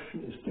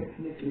introduction is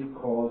technically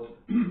called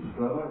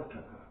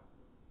Pravartaka.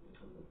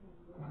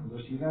 Cuando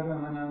Srila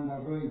Ramananda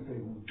Roy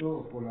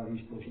preguntó por la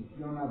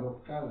disposición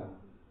adoptada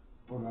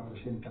por la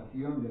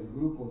presentación del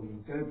grupo de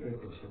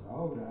intérpretes en la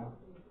obra,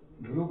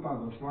 Rupa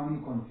Goswami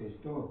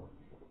contestó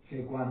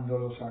que cuando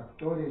los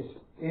actores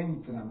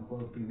entran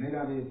por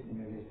primera vez en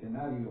el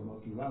escenario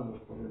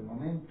motivados por el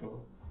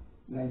momento,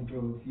 la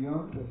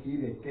introducción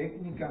recibe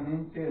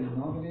técnicamente el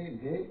nombre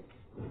de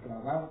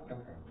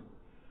Pravartaka.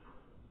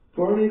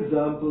 For an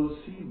example,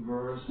 see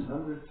verse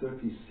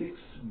 136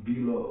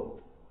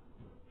 below.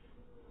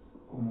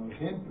 Como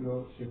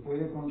ejemplo, se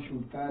puede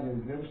consultar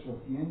el verso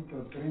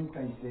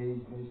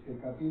 136 de este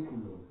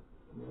capítulo.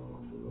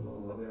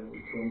 Vamos a ver muy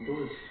pronto,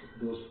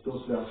 es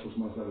dos versos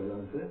más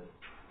adelante.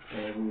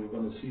 We're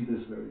going to see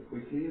this very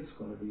quickly. It's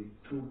going to be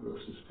 2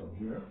 verses from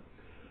here.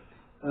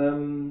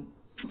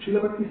 Srila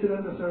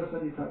Bhaktisiddhanta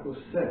Saraswati Thakur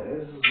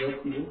says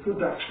that the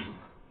introduction,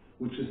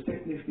 which is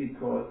technically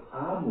called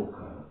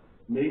Amukha,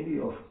 may be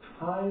of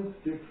 5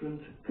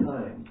 different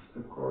kinds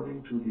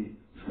according to the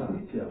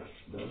Sahitya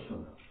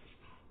Darshana.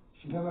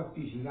 Srila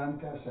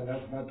Bhaktisiddhanta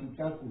Saraswati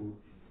Thakur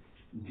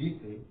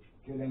dice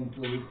que la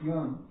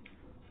introducción,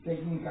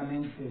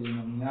 técnicamente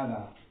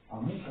denominada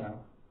Amukha,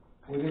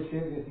 puede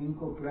ser de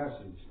 5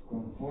 clases,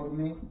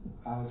 conforme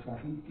al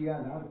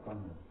Sahitya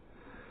Darpana.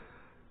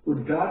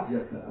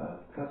 Udgadyaka,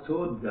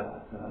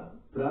 Katodgata,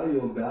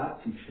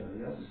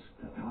 Prayogatishayas,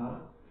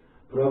 Tatha,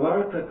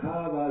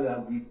 Pravartaka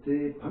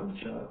Valavite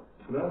Pancha,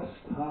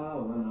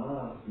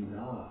 Prastavana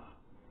Vina.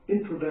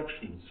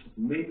 Introductions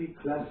may be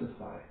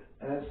classified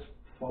as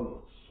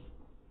follows.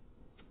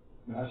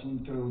 Las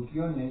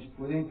introducciones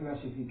pueden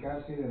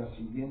clasificarse de las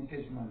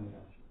siguientes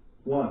maneras.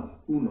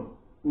 1.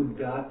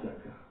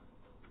 Udgatyaka.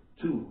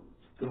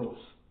 2.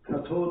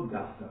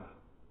 Tatodgata.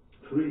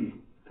 3.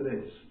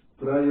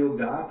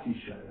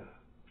 Prayogatishaya.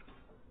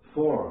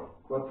 4.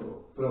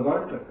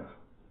 Pravartaka.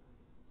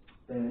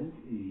 And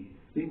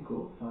 5.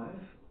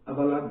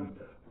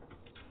 Avalagita.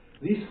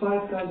 These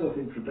 5 kinds of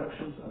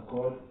introductions are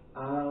called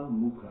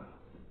amukha.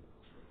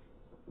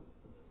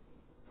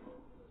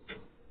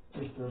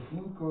 Estos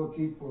 5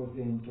 tipos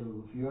de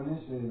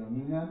introducciones se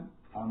denominan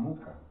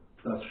amukha.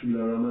 Thus,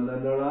 Srila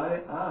Ramananda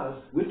Rai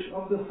asked which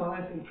of the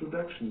 5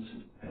 introductions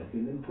had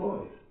been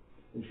employed.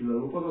 And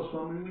Srila Rupa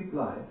Goswami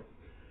replied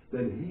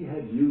that he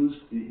had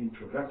used the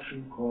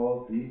introduction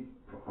called the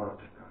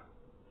Pravartaka.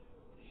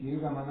 Sri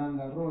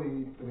Ramananda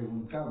Roy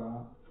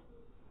preguntaba,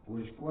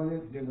 pues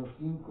cuáles de los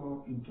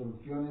 5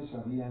 introducciones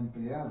había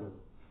empleado,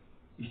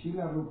 y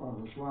Srila Rupa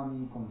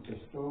Goswami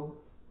contestó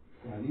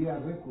que había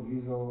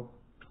recurrido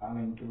a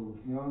la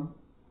introducción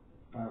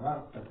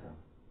Pravartaka.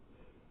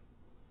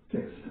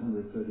 Text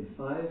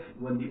 135.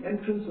 When the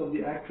entrance of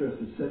the actress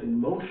is set in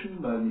motion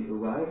by the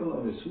arrival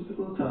of a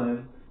suitable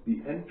time,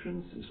 the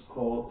entrance is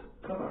called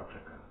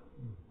Pravartaka.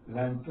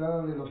 La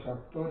entrada de los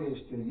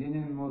actores que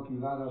vienen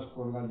motivadas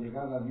por la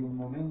llegada de un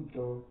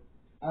momento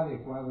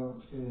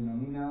adecuado se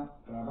denomina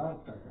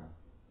Pravartaka.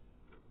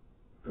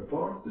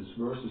 Purport: this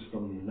verse is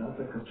from the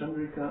Nataka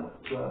Chandrika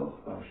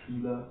 12 by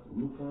Srila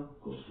Rupa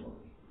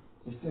Goswami.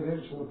 Este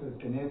verso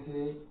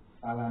pertenece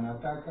a la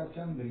Nataka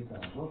Chandrika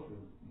 12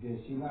 de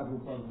Srila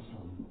Rupa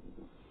Goswami.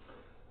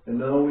 And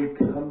now we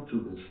come to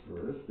this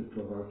verse, the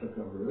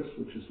Pravartaka verse,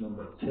 which is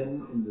number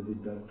 10 in the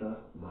Vedanta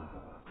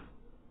Mahara.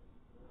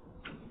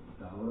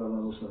 Ahora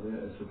vamos a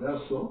ver ese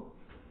verso,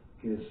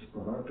 que es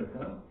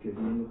Pravartaka, que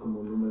viene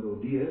como número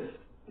 10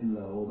 en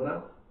la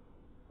obra.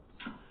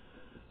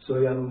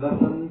 Soyam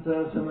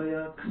vasanta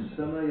samayak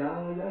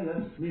samayaya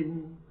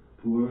yasmin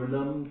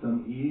purnam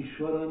tam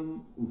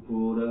ishwaram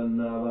upora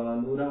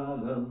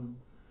navanuragam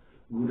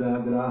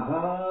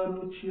gudagraha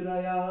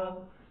ruchiraya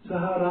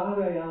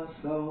saharagaya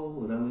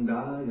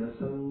saurangaya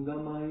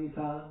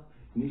sangamaita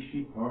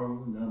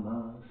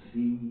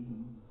nishiparnamasi.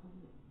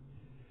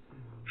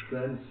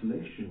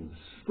 Translation.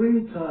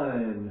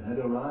 Springtime had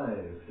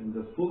arrived, and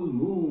the full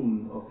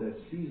moon of that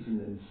season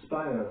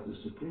inspired the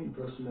Supreme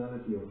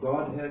Personality of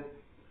Godhead,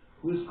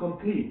 who is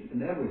complete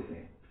in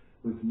everything,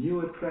 with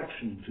new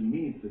attraction to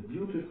meet the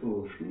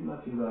beautiful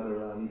Srimati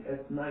Radharani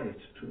at night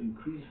to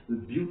increase the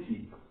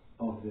beauty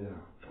of their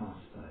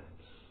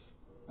pastimes.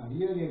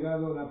 Había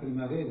llegado la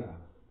primavera,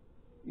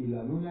 y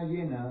la luna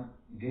llena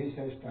de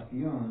esa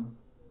estación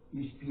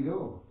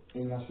inspiró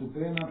en la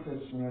Suprema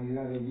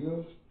Personalidad de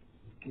Dios,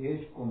 que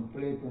es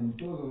completo en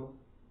todo,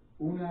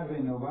 una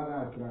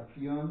renovada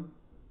atracción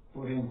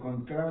por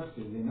encontrarse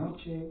de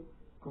noche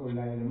con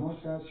la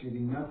hermosa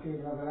Srimati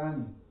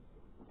Radharani,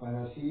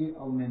 para así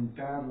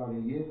aumentar la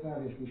belleza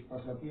de sus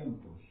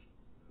pasatiempos.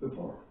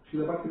 Before,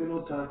 Srila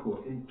Bhaktivinoda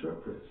Thakur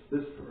interprets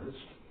this verse,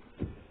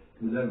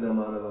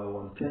 Vidagdhamadava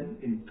 110,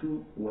 in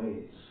 2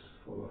 ways,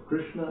 for Lord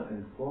Krishna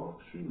and for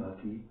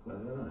Srimati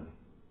Radharani.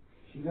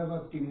 Srila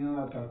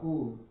Bhaktivinoda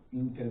Thakur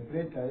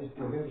interpreta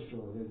este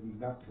verso del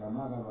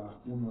Vidagdhamadava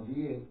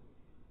 1.10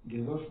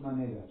 de 2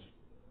 maneras,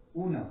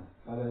 una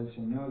para el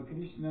Señor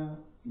Krishna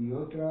y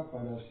otra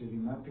para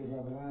Srimati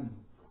Radharani.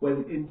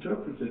 When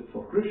interpreted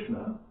for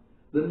Krishna,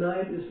 the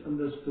night is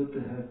understood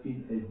to have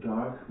been a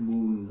dark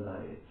moon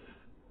night,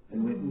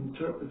 and when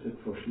interpreted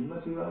for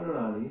Srimati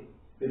Radharani,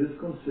 it is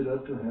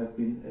considered to have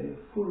been a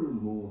full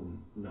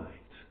moon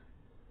night.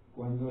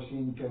 Cuando se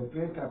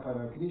interpreta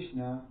para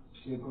Krishna,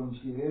 se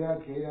considera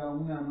que era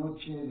una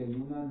noche de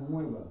luna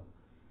nueva,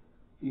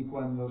 y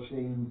cuando se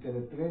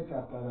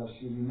interpreta para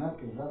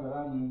Srimati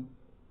Radharani,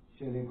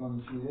 se le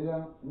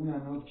considera una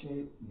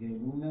noche de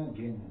luna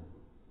llena.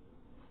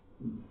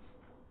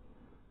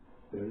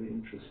 Very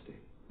interesting.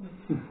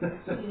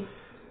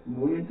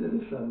 Muy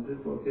interesante,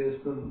 porque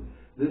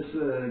this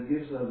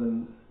gives us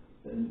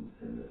an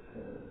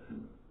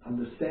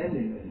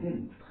understanding, a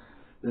hint,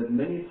 that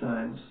many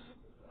times,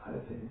 I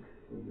think,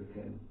 you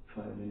can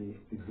find many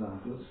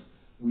examples,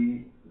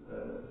 we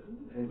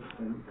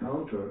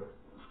encounter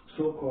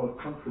so-called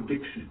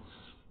contradictions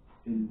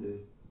in the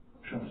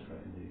Shastra,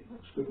 in the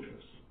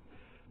scriptures.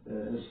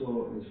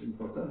 Eso es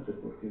importante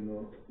porque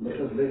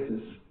muchas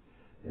veces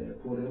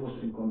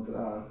podemos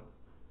encontrar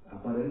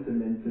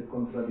aparentemente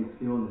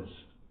contradicciones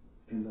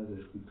en las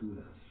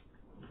escrituras.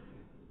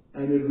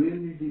 And it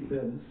really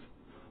depends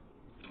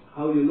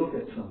how you look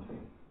at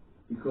something,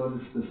 because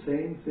it's the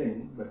same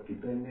thing, but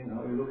depending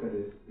how you look at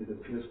it, it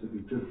appears to be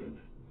different.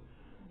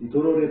 Y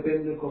todo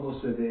depende cómo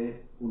se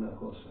ve una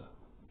cosa.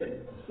 O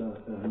sea,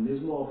 el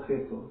mismo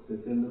objeto,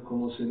 depende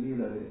cómo se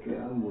mira, de qué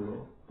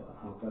ángulo,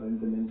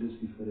 aparentemente es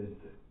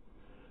diferente.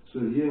 So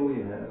here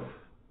we have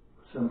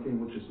something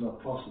which is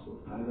not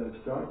possible. Either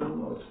it's dark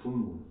moon or it's full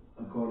moon,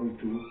 according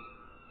to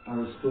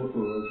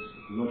Aristotle's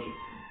logic,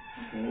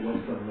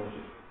 Western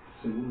logic.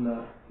 Según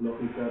la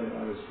lógica de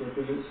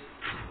Aristóteles,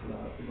 la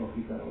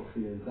lógica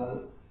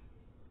occidental,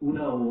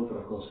 una u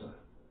otra cosa.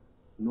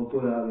 No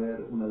puede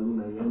haber una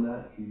luna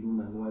llena y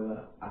luna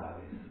nueva a la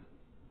vez.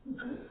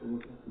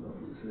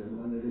 Se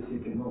van a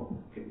decir que no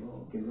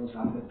es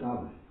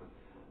aceptable.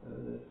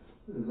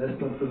 The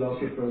Western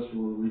philosophers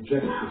will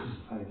reject this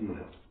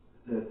idea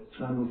that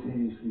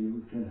simultaneously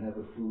we can have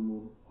a full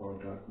moon or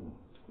a dark moon.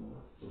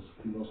 Los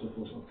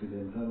filósofos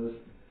occidentales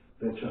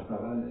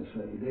rechazaban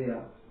esa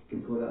idea que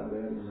pueda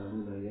haber una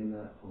luna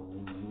llena o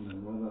una luna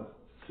nueva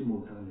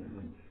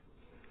simultáneamente.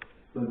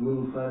 But we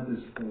will find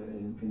this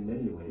in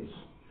many ways.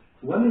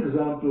 One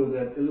example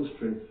that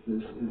illustrates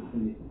this is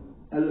the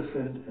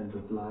elephant and the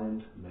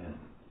blind man.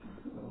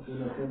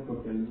 Un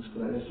ejemplo que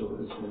ilustra eso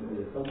es el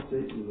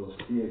elefante y los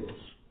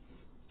ciegos.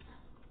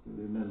 You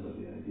remember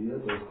the idea,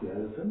 there's the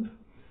elephant.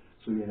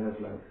 So you have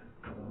like,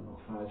 I don't know,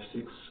 5,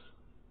 6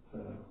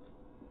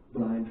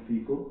 blind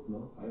people,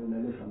 ¿no? Hay un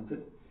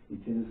elefante y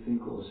tienes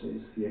 5 o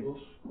 6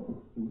 ciegos.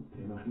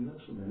 ¿Te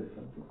imaginas un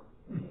elefante?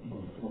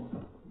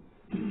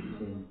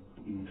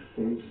 Y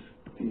 6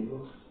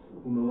 ciegos,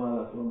 uno va a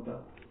la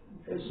trompa.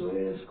 Eso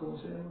es, ¿cómo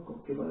se llama?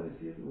 ¿Qué va a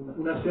decir?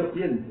 Una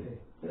serpiente.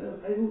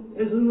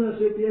 Es una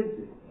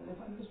serpiente.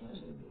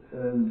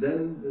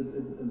 Then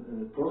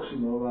el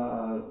próximo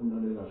va a una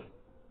de las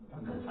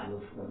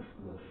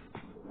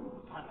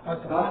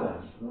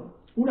patas, ¿no?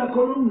 Una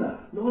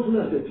columna, no es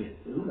una serpiente,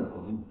 es una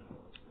columna.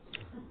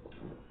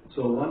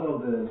 So one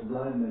of the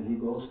blind men, he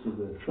goes to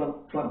the trunk,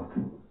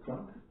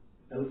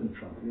 elephant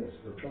trunk, yes,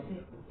 the trunk.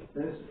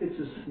 It's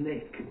a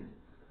snake.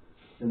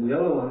 And the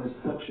other one is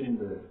touching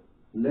the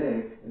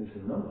leg and he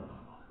says, no,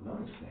 not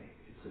a snake,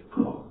 it's a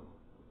column.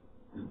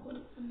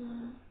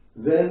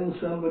 Then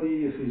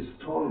somebody, if he's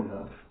tall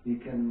enough, he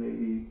can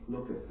maybe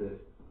look at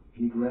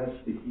he grabs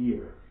the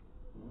ear.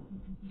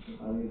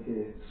 Alguien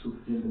que es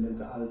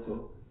suficientemente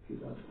alto,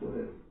 quizás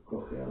puede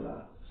coger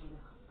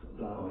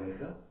la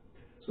oreja.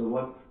 So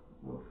what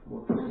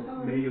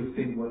may you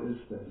think, what is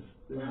this?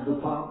 This is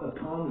a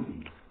palm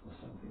leaf or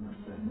something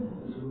like that.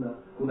 Es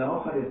una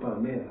hoja de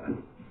palmera.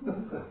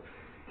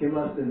 ¿Qué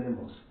más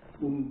tenemos?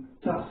 Un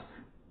tusk,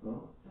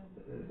 ¿no?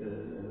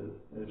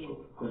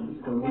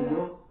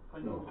 Colmillo.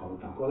 No,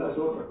 Coca-Cola es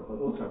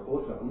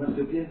otra. Una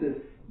serpiente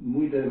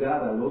muy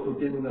delgada, el otro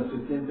tiene una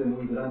serpiente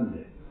muy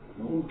grande.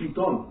 ¿No? Un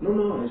pitón.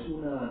 No, es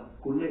una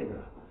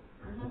culebra.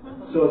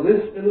 So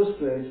this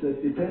illustrates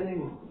that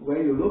depending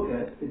where you look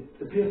at, it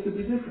appears to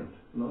be different.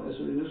 ¿No?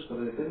 Eso ilustra,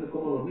 depende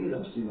cómo lo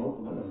miras, si no,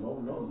 bueno,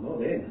 no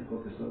ven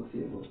porque son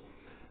ciegos.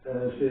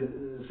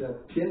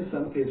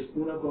 Piensan que es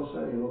una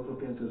cosa y el otro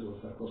piensa es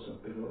otra cosa,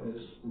 pero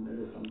es un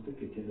elefante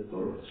que tiene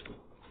todo esto.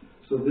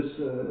 So this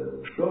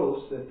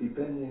shows that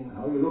depending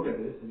how you look at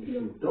it, and if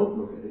you don't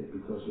look at it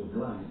because you're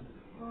blind,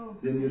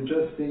 then you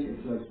just think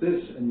it's like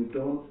this and you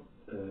don't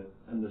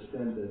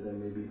understand that there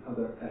may be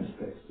other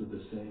aspects to the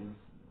same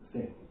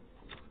thing.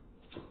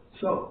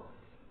 So,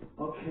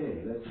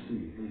 okay, let's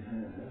see, we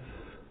have...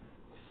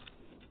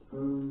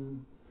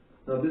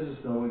 now this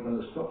is now we're going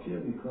to stop here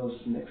because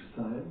next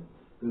time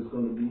there's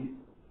going to be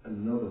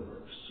another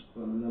verse.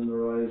 Ramananda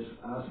Roy is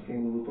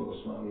asking Rupa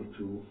Goswami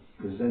to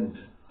present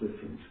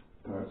different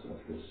parts of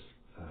this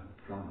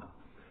drama.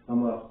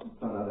 Vamos a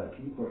parar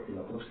aquí porque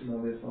la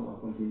próxima vez vamos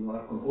a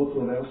continuar con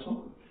otro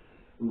verso.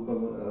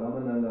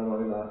 Ramananda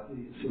Roy va a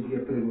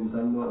seguir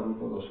preguntando a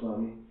Rupa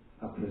Goswami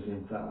a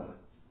presentar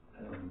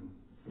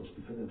los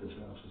diferentes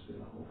versos de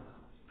la obra.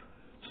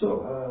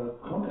 So,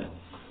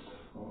 comments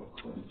or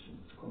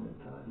questions,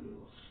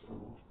 comentarios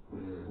o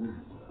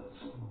preguntas.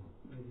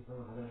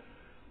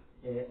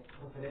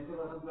 Referente,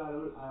 por ejemplo,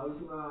 a la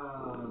última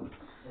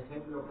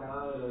ejemplo que ha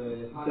dado de lo del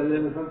elefante. ¿El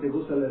elefante?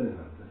 ¿Gusta el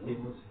elefante? Sí,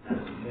 mucho.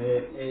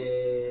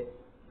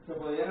 Se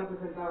podría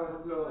representar, por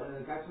ejemplo, en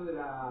el caso de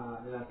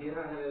la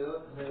tierra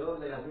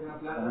redonda y la tierra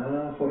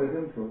plana. Por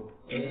ejemplo.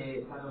 O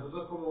sea,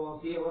 nosotros como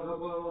ciegos no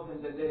podemos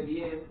entender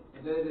bien,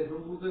 entonces desde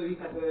un punto de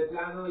vista se ve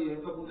plano y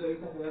desde otro punto de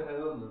vista se ve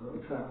redondo, ¿no?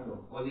 Exacto.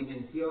 O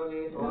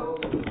dimensiones, o algo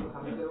que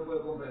nuestra mente no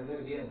puede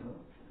comprender bien,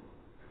 ¿no?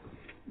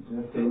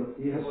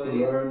 You have to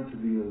learn to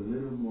be a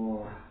little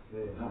more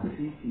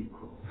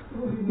pacífico.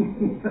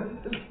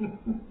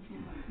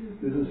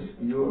 This is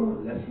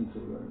your lesson to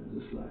learn in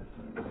this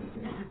lifetime, I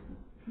think.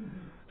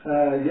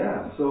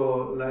 Yeah,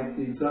 so like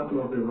the example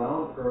of the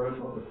round earth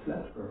or the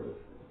flat earth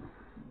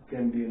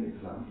can be an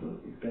example,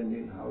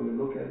 depending how you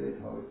look at it,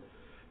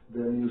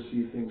 then you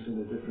see things in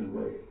a different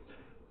way.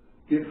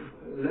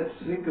 Let's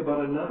think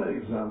about another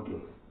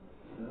example.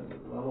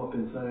 Vamos a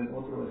pensar en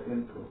otro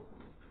ejemplo,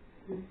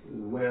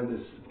 where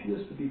this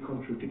appears to be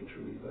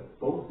contradictory, but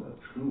both are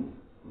true.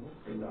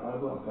 Cuando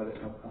algo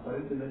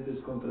aparentemente es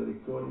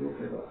contradictorio,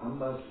 pero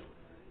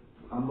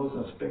ambos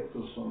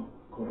aspectos son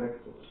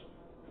correctos.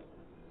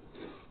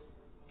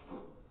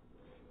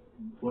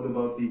 What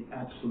about the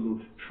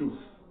absolute truth?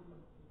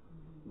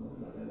 ¿No?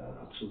 La verdad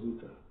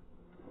absoluta.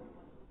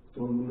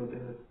 Todo el mundo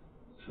debe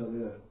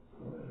saber.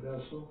 ¿No? El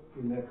verso,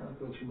 primer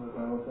canto de Srimad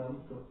Bhagavatam,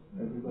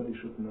 everybody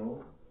should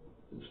know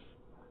this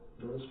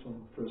verse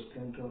from first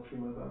canto of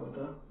Srimad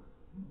Bhagavatam.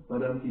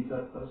 Vadanti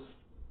Tattvas.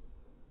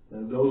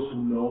 Those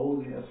who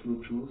know the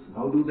absolute truth,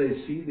 how do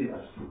they see the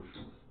absolute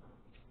truth?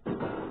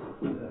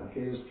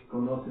 Aquellos que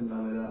conocen la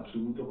verdad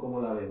absoluta,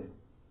 ¿cómo la ven?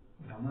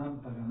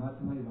 Brahman,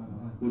 Paramatma y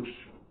Bhagavan. Which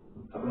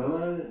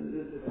Brahman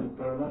and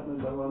Paramatma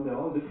and Bhagavan, they're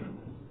all different.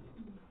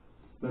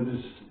 But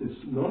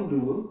it's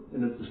non-dual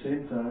and at the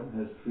same time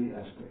has three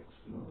aspects.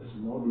 Es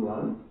no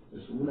dual,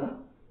 es una,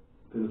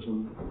 pero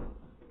son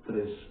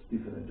tres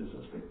diferentes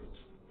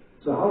aspectos.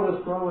 So how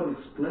does Prabhupada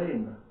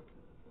explain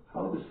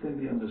how this can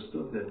be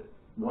understood that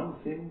one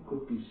thing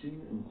could be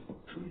seen in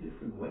three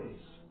different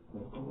ways?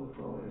 ¿Cómo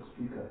Prabhupada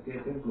explica? ¿Qué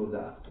ejemplo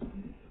da?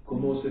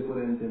 ¿Cómo se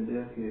puede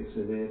entender que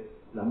se ve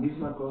la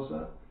misma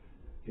cosa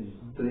en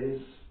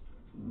tres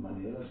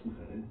maneras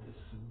diferentes?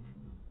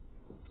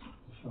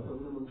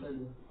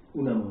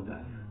 Una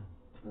montaña.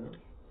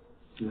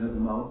 You have a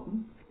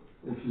mountain.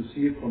 If you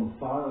see it from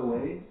far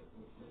away,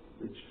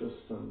 it's just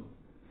some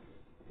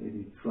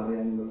maybe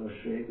triangular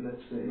shape,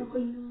 let's say.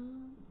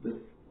 But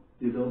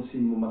you don't see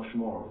much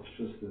more. It's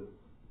just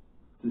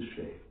this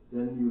shape.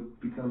 Then you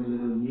become a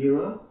little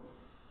nearer.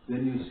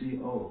 Then you see,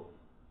 oh,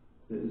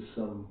 there is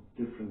some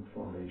different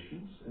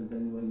formations. And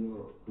then when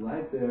you're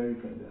right there,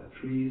 there are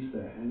trees,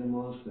 there are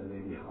animals, there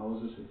may be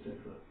houses,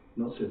 etc.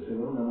 No sé, se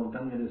ve una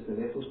montaña desde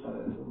lejos para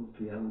un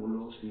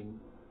triángulo sin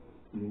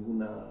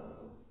ninguna,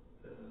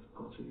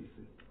 ¿cómo se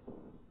dice?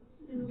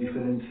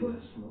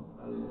 Diferencias,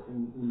 ¿no? Algo,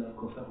 una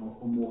cosa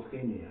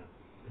homogénea.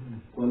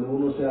 Cuando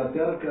uno se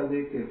acerca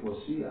de que, pues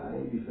sí,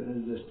 hay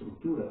diferentes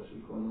estructuras, y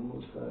cuando uno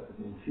está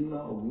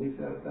encima o muy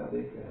cerca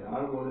de que hay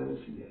árboles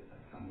y hay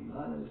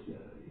animales y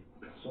hay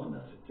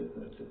personas,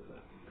 etcétera,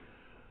 etcétera.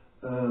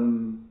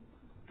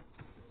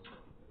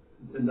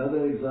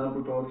 Another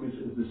example probably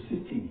is the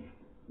city.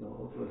 ¿No?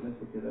 Otro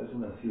ejemplo que da es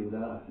una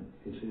ciudad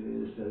que se ve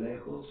desde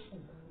lejos,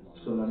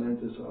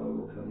 solamente es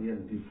algo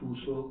también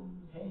difuso.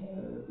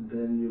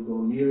 Then you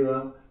go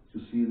nearer,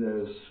 you see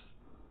there's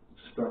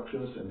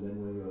structures, and then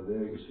when you're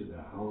there, you see there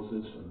are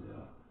houses, and there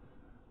are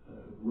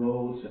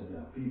roads, and there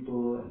are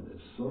people, and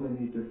there's so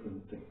many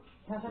different things.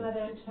 Have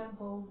another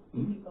example,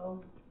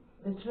 typical.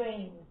 The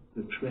train.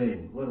 The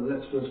train. Well,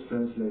 let's first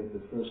translate the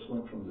first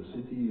one from the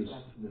city.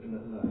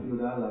 La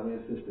ciudad a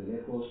veces de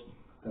lejos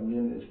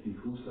también es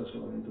difusa,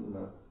 solamente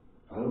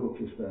algo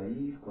que está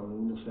ahí. Cuando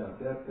uno se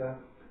acerca,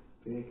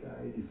 ve que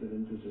hay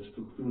diferentes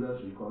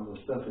estructuras, y cuando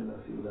estás en la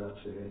ciudad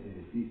se ven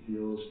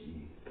edificios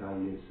y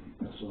calles y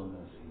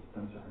personas y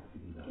tanta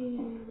actividad.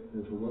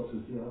 So what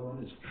is the other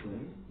one? Is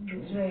train?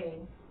 The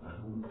train.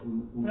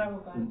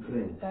 Un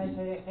tren. Está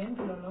ese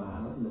ejemplo, ¿no?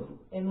 Ajá, no.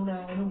 En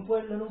un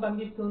pueblo nunca han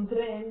visto un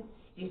tren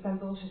y están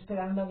todos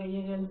esperando a que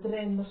llegue el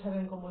tren, no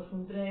saben cómo es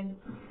un tren,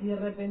 y de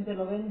repente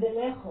lo ven de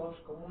lejos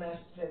como una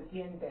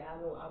serpiente,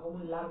 algo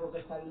muy largo que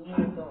está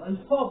viniendo. El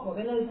foco,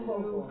 ven el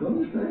foco.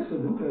 ¿Dónde está eso?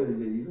 Nunca he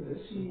leído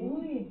eso. Sí.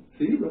 Uy.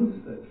 ¿Sí? ¿Dónde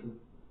está eso?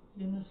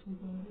 Yo no sé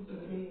dónde.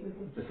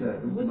 O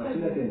sea,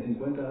 imagina que en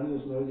 50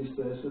 años no he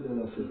visto eso de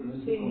la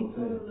serpiente. Sí. Como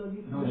tren.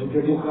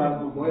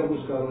 No, voy a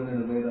buscarlo en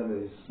el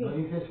database. Sí. No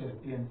dice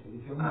serpiente,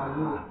 dice una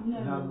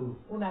luz.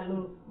 Una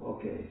luz.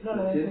 Ok. No,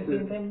 lo de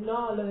serpiente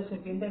no, lo de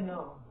serpiente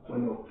no.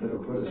 Bueno,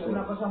 pero puede Es ser.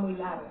 una cosa muy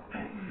larga.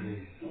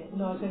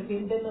 No,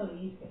 serpiente no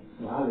dice.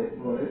 Vale,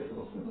 por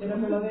eso. Pero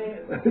que lo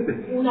de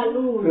una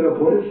luz. Pero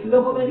por eso.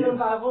 Luego ven los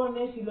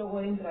vagones y luego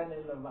entran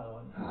en los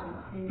vagones.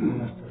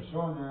 Las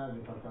personas,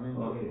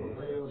 departamentos de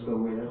correo. So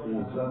we have the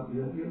example.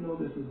 You know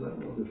this is like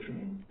the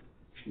train.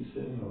 She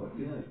said, oh,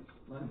 yeah.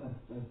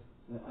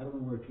 I don't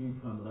know where it came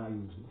from, but I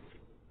use it.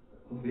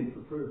 Okay.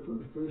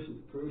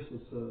 First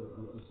it's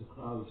a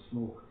cloud of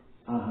smoke.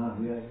 Yeah.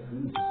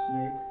 Then it's a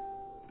snake.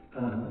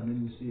 And then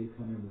you see it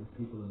coming with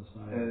people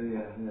inside.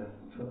 Yeah.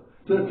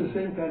 So it's the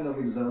same kind of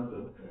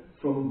example.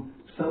 From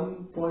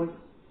some point,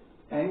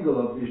 angle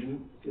of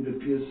vision, it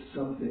appears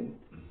something,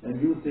 and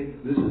you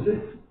think this is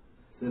it.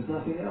 There's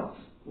nothing else,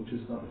 which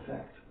is not a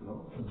fact.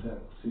 ¿No? O sea,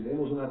 si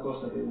vemos una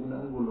cosa de un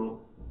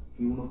ángulo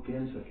y uno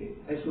piensa que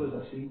eso es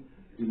así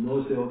y no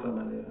es de otra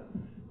manera,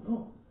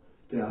 no.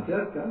 Te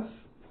acercas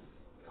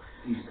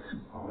y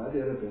ahora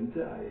de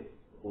repente hay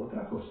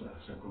otra cosa,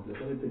 o sea,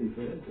 completamente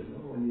diferente,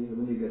 ¿no? When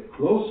you get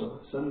closer,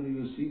 suddenly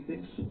you see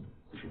things, you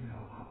think,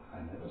 oh,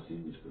 I've never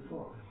seen this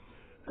before.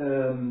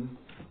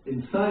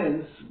 In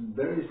science,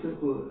 very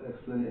simple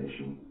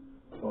explanation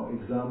or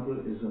example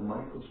is a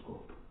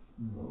microscope.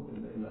 ¿No?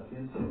 En la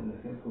ciencia, un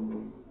ejemplo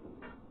muy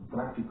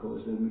práctico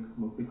es el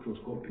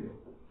microscopio.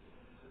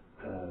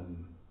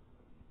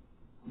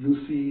 You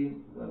see,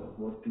 well,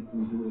 what did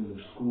we do in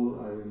the school?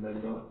 I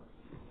remember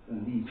a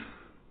leaf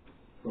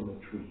from a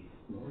tree.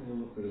 ¿No? Yo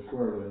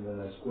recuerdo en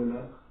la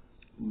escuela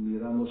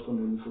miramos con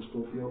el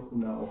microscopio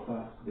una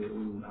hoja de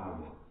un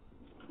árbol.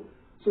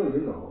 So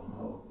you know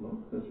how, ¿no?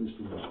 Has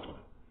visto una hoja.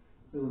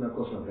 Es una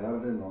cosa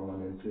verde,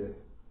 normalmente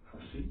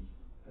así.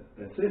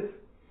 That's it.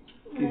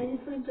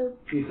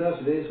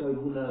 Quizás ves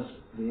algunas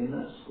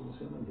venas, ¿cómo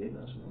se llaman?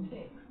 Venas, ¿no?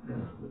 Sí.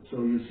 Yeah.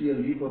 So you see a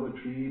leaf of a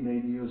tree,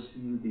 maybe you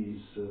see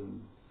these,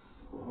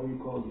 how you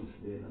call these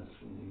venas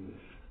in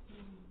English?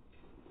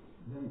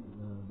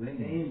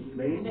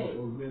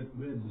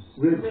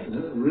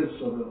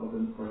 Ribs of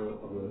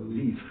a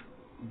leaf.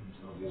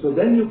 So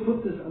then you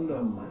put this under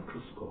a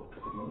microscope,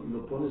 ¿no?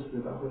 Lo pones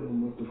debajo de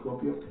un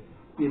microscopio,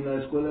 y en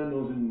la escuela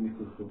no es un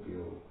microscopio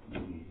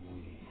muy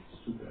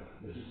super,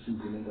 es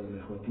simplemente a lo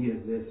mejor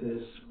 10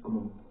 veces,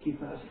 como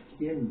quizás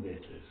 100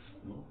 veces,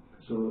 ¿no?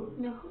 So,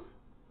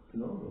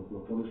 ¿no?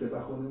 Lo pones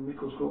debajo de un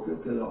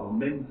microscopio que lo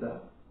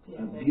aumenta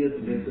a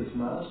 10 veces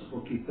más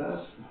o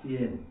quizás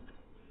 100.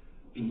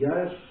 Y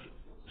ya es,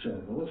 o sea,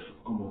 no es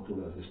como tú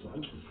lo has visto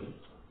antes.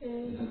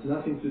 It has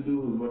nothing to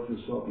do with what you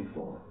saw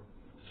before.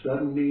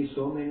 Suddenly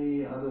so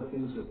many other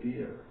things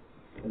appear.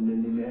 And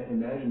then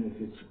imagine if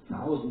it's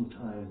 1,000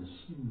 times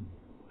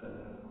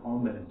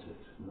augmented,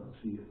 ¿no?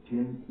 Si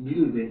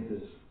 100,000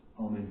 veces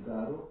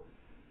aumentado.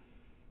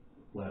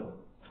 Well,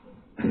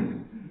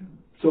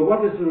 so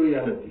what is the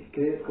reality?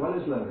 ¿Cuál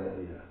es la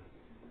realidad?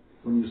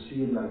 When you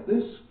see it like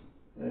this,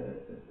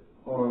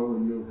 or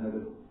when you have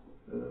it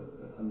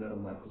under a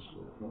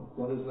microscope, ¿no?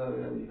 ¿Cuál es la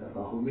realidad?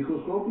 ¿Bajo un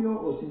microscopio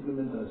o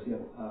simplemente así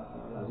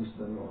a la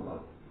vista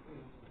normal?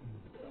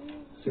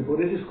 Se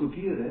puede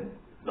discutir,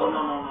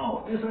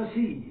 No, es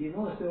así y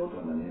no es de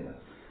otra manera.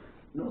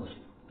 No,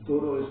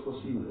 todo es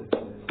posible.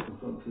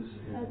 Entonces,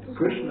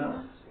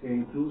 Krishna, e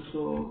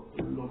incluso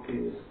lo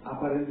que es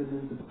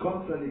aparentemente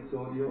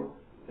contradictorio,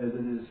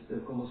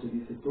 como se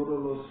dice,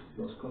 todas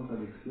las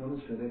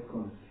contradicciones se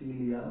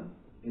reconcilian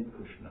en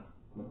Krishna,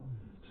 ¿no?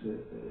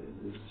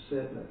 It's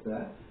said like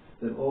that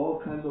all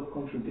kinds of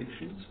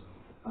contradictions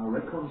are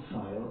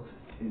reconciled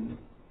in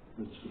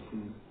the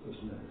Supreme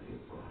Personality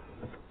of God.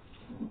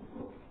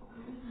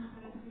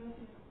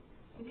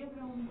 Quería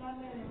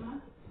preguntarle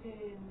además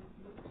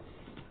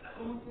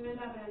cómo se ve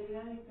la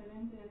realidad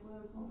diferente de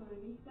acuerdo al punto de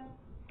vista,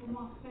 cómo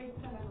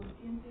afecta la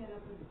conciencia de la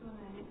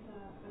persona en esta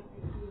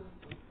perspectiva.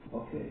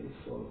 Okay,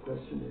 so the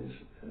question is,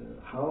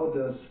 how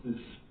does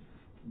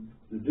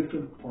the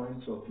different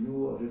points of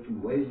view or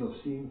different ways of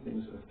seeing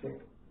things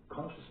affect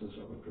consciousness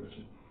of a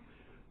person?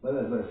 Well,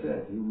 as I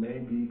said, you may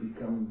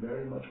become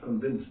very much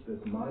convinced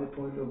that my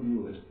point of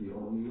view is the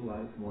only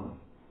right one.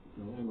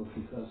 ¿No? Uno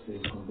quizás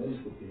se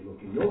convence que lo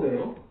que yo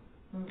veo,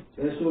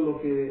 eso es lo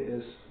que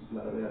es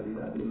la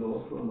realidad y lo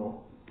otro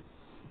no.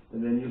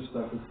 And then you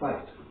start to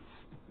fight.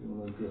 Y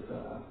uno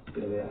empieza a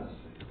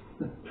pelearse.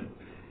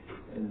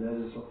 And that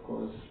is, of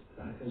course,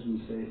 as we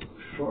say,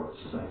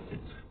 short-sighted.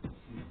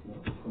 ¿No?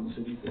 ¿Cómo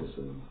se dice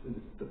eso?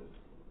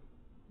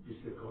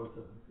 Vista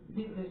corta.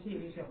 Sí,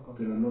 visión corta.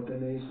 Pero no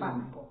tenéis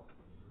Parco.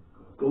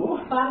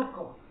 ¿Cómo?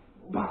 Parco.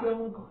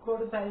 Visión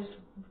corta es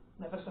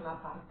una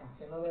persona parca,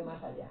 que no ve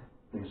más allá.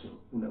 Eso,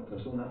 una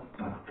persona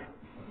parca.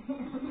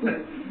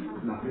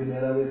 La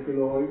primera vez que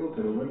lo oigo,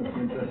 pero bueno,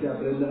 siempre se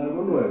aprende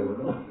algo nuevo,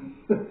 ¿no?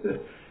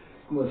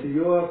 Como si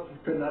yo,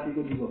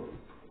 fanático, digo,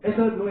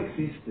 eso no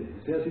existe,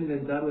 se has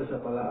inventado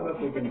esa palabra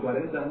porque en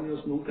 40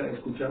 años nunca he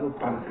escuchado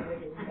parca.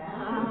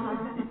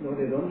 No,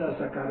 ¿de dónde has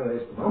sacado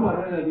esto? Vamos a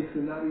ver en el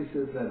diccionario si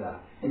es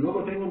verdad. Y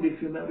luego tengo un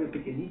diccionario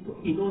pequeñito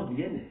y no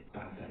viene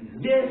parca.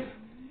 ¡Yes!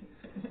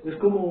 Es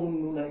como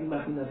una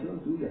imaginación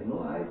tuya,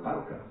 no hay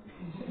parca.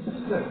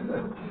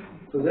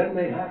 So that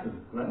may happen,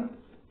 right?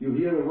 You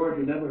hear a word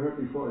you never heard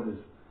before. This.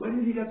 Where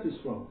did you get this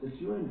from? It's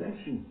your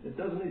invention. It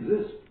doesn't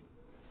exist.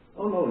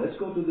 Oh no, let's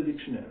go to the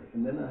dictionary.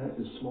 And then I have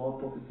this small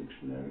pocket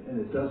dictionary, and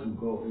it doesn't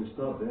go. It's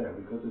not there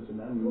because it's an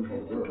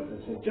unusual word. I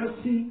say,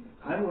 just see,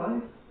 I'm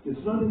right.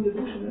 It's not in the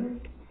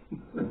dictionary.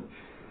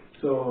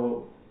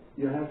 So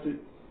you have to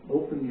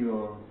open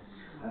your,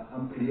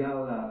 ampliar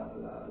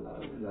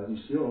la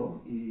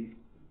visión y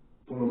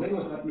por lo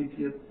menos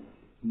admitir,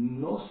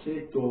 no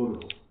sé todo.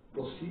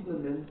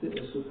 Posiblemente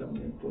eso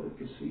también puede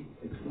que sí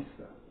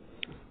exista.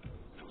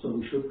 So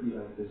we should be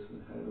like this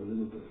and have a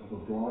little bit of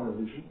a broader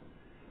vision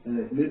and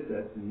admit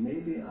that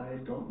maybe I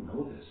don't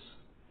know this.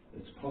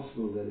 It's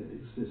possible that it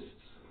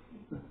exists.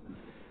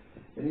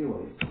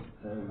 Anyway,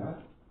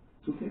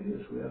 ¿tú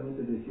querías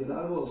realmente decir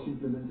algo o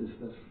simplemente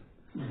estás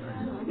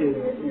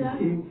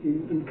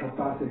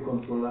incapaz de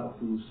controlar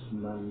tus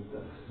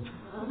manitas?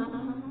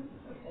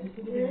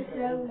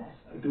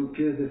 ¿Tú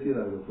quieres decir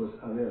algo? Pues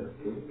a ver,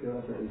 ¿qué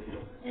vas a decir?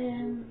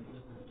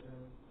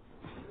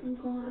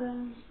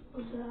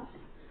 O sea...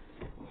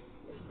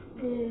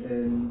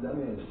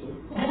 dame esto.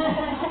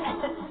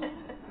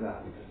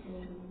 Gracias.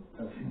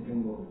 Así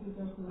tengo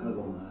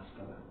algo más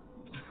para...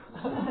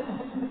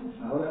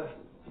 Ahora,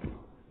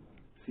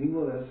 sin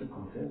moverse,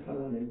 concentra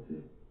la mente.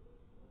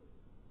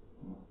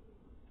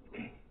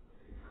 ¿Qué?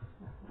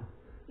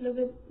 Lo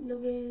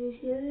que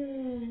decía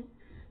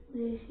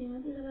de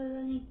Srimati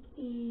Gauravani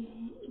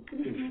y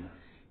Krishna,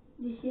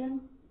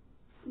 decían,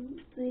 tú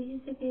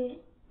dijiste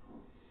que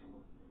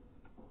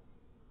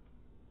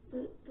tú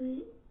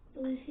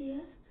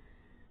decías.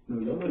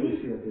 No, yo no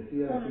decía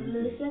Krishna,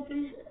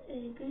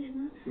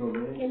 lo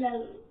ve, que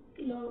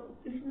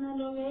Krishna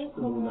lo ve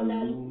como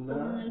una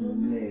luna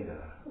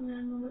negra. Como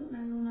una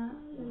luna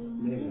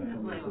negra.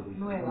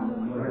 Nueva,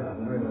 no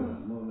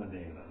la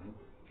negra, ¿no?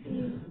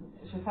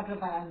 Se está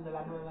preparando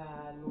la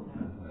nueva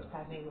luna,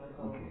 está negro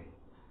todo.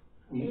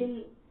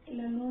 Okay.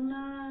 La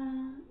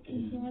luna,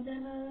 encima de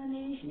la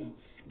dice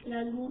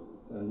la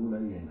luna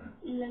llena.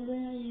 La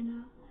luna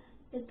llena.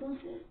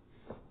 Entonces,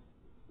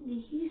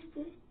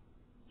 dijiste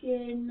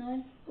que no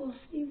es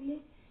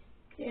posible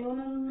que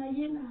una luna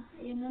llena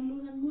y una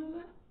luna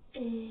nueva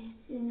en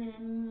el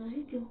mismo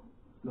sitio.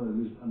 No, al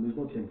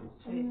mismo tiempo.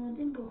 Al mismo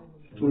tiempo.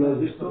 ¿Tú lo has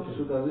visto?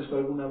 ¿Tú has visto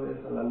alguna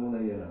vez a la luna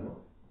llena, no?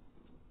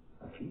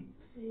 aquí.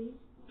 Sí.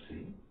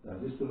 Sí.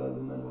 ¿Has visto la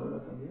luna nueva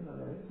también a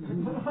la vez?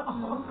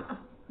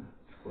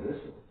 Por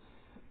eso.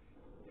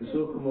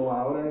 Eso como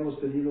ahora hemos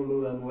tenido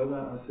luna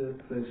nueva hace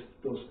 3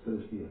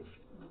 días.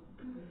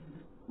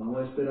 Vamos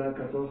a esperar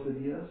 14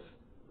 días,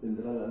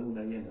 tendrá la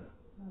luna llena.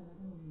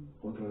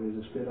 Otra vez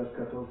esperas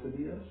 14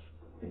 días,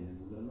 en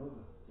luna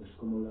nueva. Es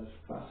como las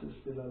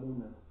fases de la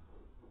luna.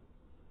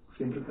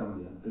 Siempre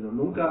cambian, pero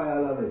nunca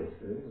a la vez.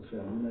 O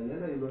sea, luna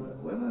llena y luna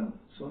nueva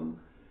son,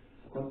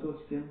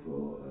 ¿cuántos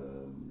tiempos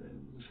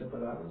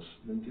separados?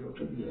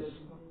 28 días.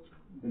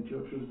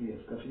 28 días,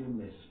 casi un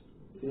mes.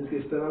 Tienes que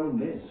esperar un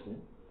mes,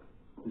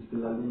 desde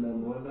la luna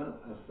nueva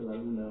hasta la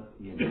luna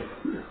llena.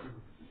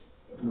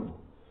 No,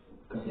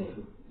 14.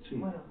 Sí.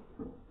 Bueno.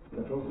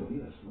 14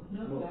 días,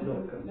 ¿no?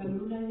 La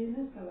luna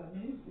llena es cada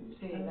mes.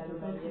 Sí, la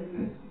luna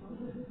llena.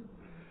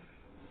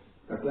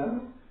 ¿Está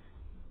claro?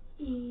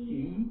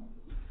 ¿Y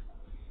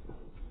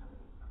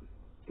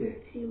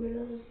 ¿qué? si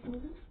hubiera 2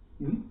 lunas?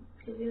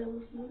 Si hubiera 2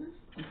 lunas.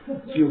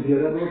 Si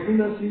hubiera 2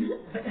 lunas, sí.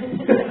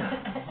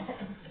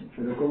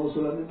 Pero como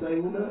solamente hay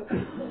una.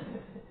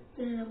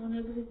 Pero una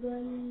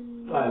espiritual.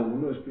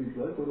 Uno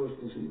espiritual, todo es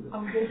posible.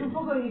 Aunque es un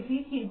poco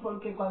difícil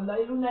porque cuando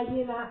hay luna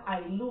llena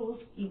hay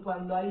luz y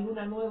cuando hay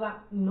luna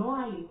nueva no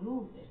hay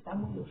luz, está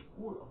muy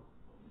oscuro.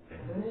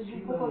 Entonces es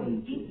un poco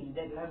difícil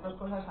de las dos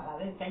cosas a la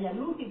vez, que haya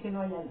luz y que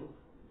no haya luz.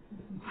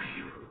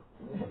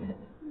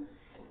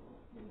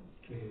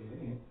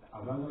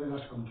 Hablando de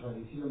las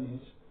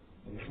contradicciones,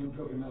 el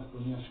ejemplo que nos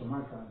ponía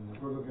Somaka, me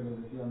acuerdo que lo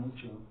decía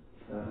mucho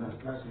en las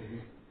clases,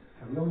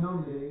 que había un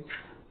hombre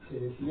que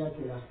decía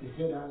que las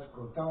tijeras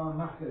cortaban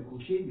más que el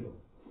cuchillo.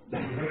 Y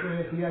el otro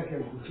decía que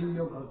el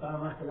cuchillo cortaba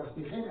más que las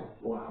tijeras.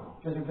 Wow.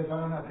 Entonces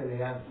empezaron a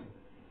pelearse.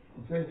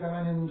 Entonces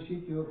estaban en un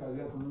sitio que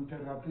había como un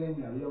terraplén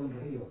y había un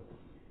río.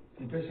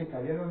 Entonces se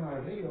cayeron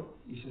al río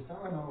y se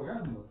estaban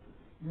ahogando.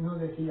 Y uno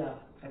decía,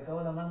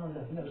 sacaba la mano y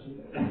hacía así.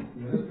 Y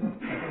el otro...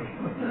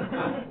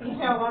 Y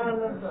se ahogaron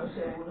los dos,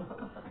 seguro.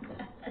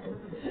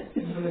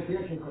 Uno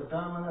decía que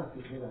cortaba más las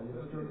tijeras y el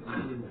otro el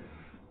cuchillo.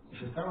 Y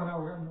se estaban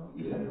ahogando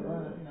y se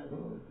llevaban así a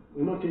todo.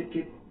 Uno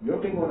que yo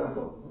tengo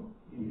razón, ¿no?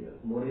 Y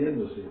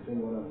muriéndose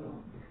tengo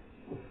razón.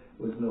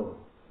 Pues no.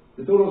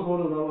 De todos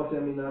modos vamos a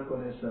terminar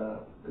con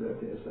esa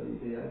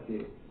idea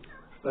que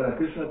para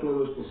Krishna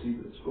todo es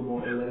posible. Es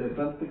como el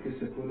elefante que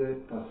se puede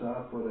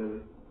pasar por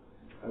el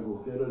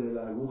agujero de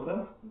la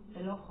aguja.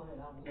 El ojo de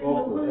la aguja.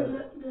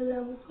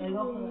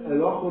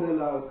 El ojo de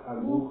la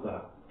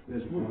aguja.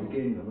 Es muy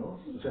pequeño, ¿no?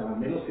 O sea, a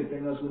menos que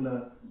tengas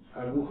una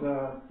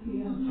aguja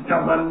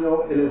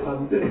tamaño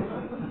elefante.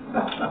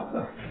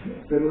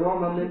 Pero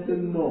normalmente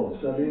no.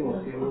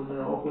 Sabemos que un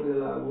ojo de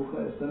la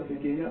aguja es tan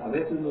pequeño, a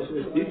veces nos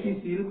es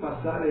difícil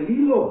pasar el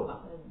hilo,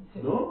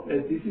 ¿no?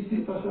 Es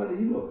difícil pasar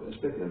el hilo,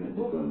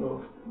 especialmente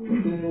cuando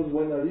no tenemos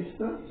buena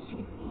vista.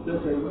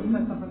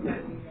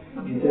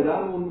 Y te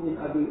dan un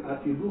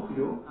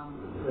artilugio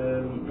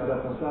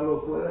para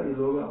pasarlo fuera y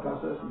luego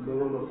pasas y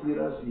luego lo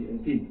tiras y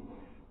en fin.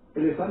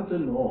 Elefante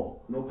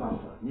no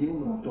pasa, ni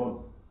un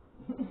montón.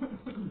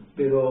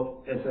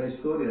 Pero esa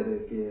historia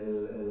de que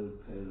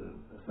el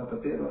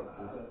zapatero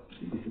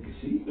sí dice que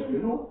sí, ¿por qué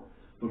no?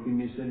 Porque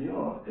mi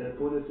señor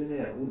puede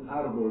tener un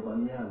árbol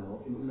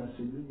bañado en una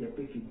semilla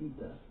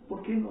pequeñita.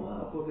 ¿Por qué no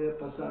va a poder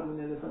pasar un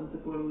elefante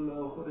por el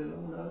ojo de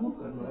una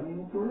aguja? No hay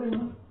ningún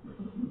problema.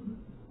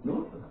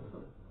 ¿No?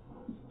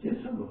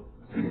 Piénsalo.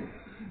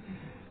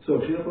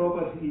 Srila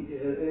Prabhupada,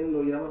 él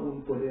lo llama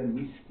un poder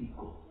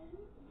místico.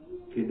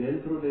 Que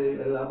dentro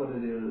del agua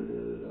de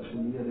la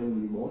semilla de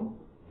un limón,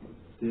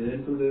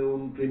 dentro de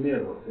un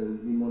primero,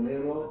 el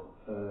limonero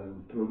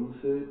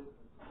produce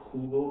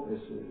jugo,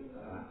 ese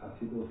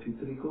ácido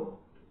cítrico,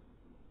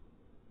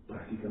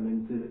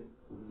 prácticamente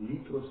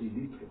litros y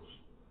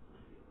litros.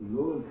 Y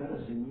luego en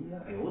cada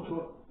semilla hay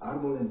otro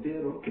árbol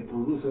entero que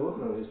produce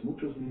otra vez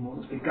muchos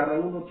limones, que cada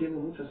uno tiene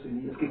muchas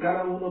semillas, que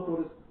cada uno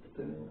puede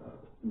tener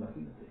algo.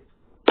 Imagínate.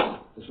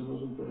 ¿Eso no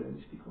es un poder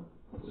místico?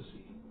 Pues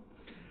sí.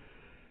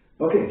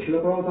 Ok,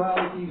 Srila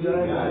Prabhupada ki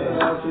jai,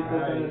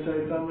 Chaitanya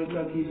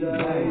Charitamrita ki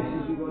jai,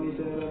 Sisi Gauri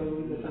Sera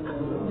Gauri Sena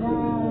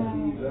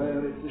ki jai,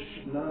 Hare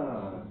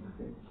Krishna.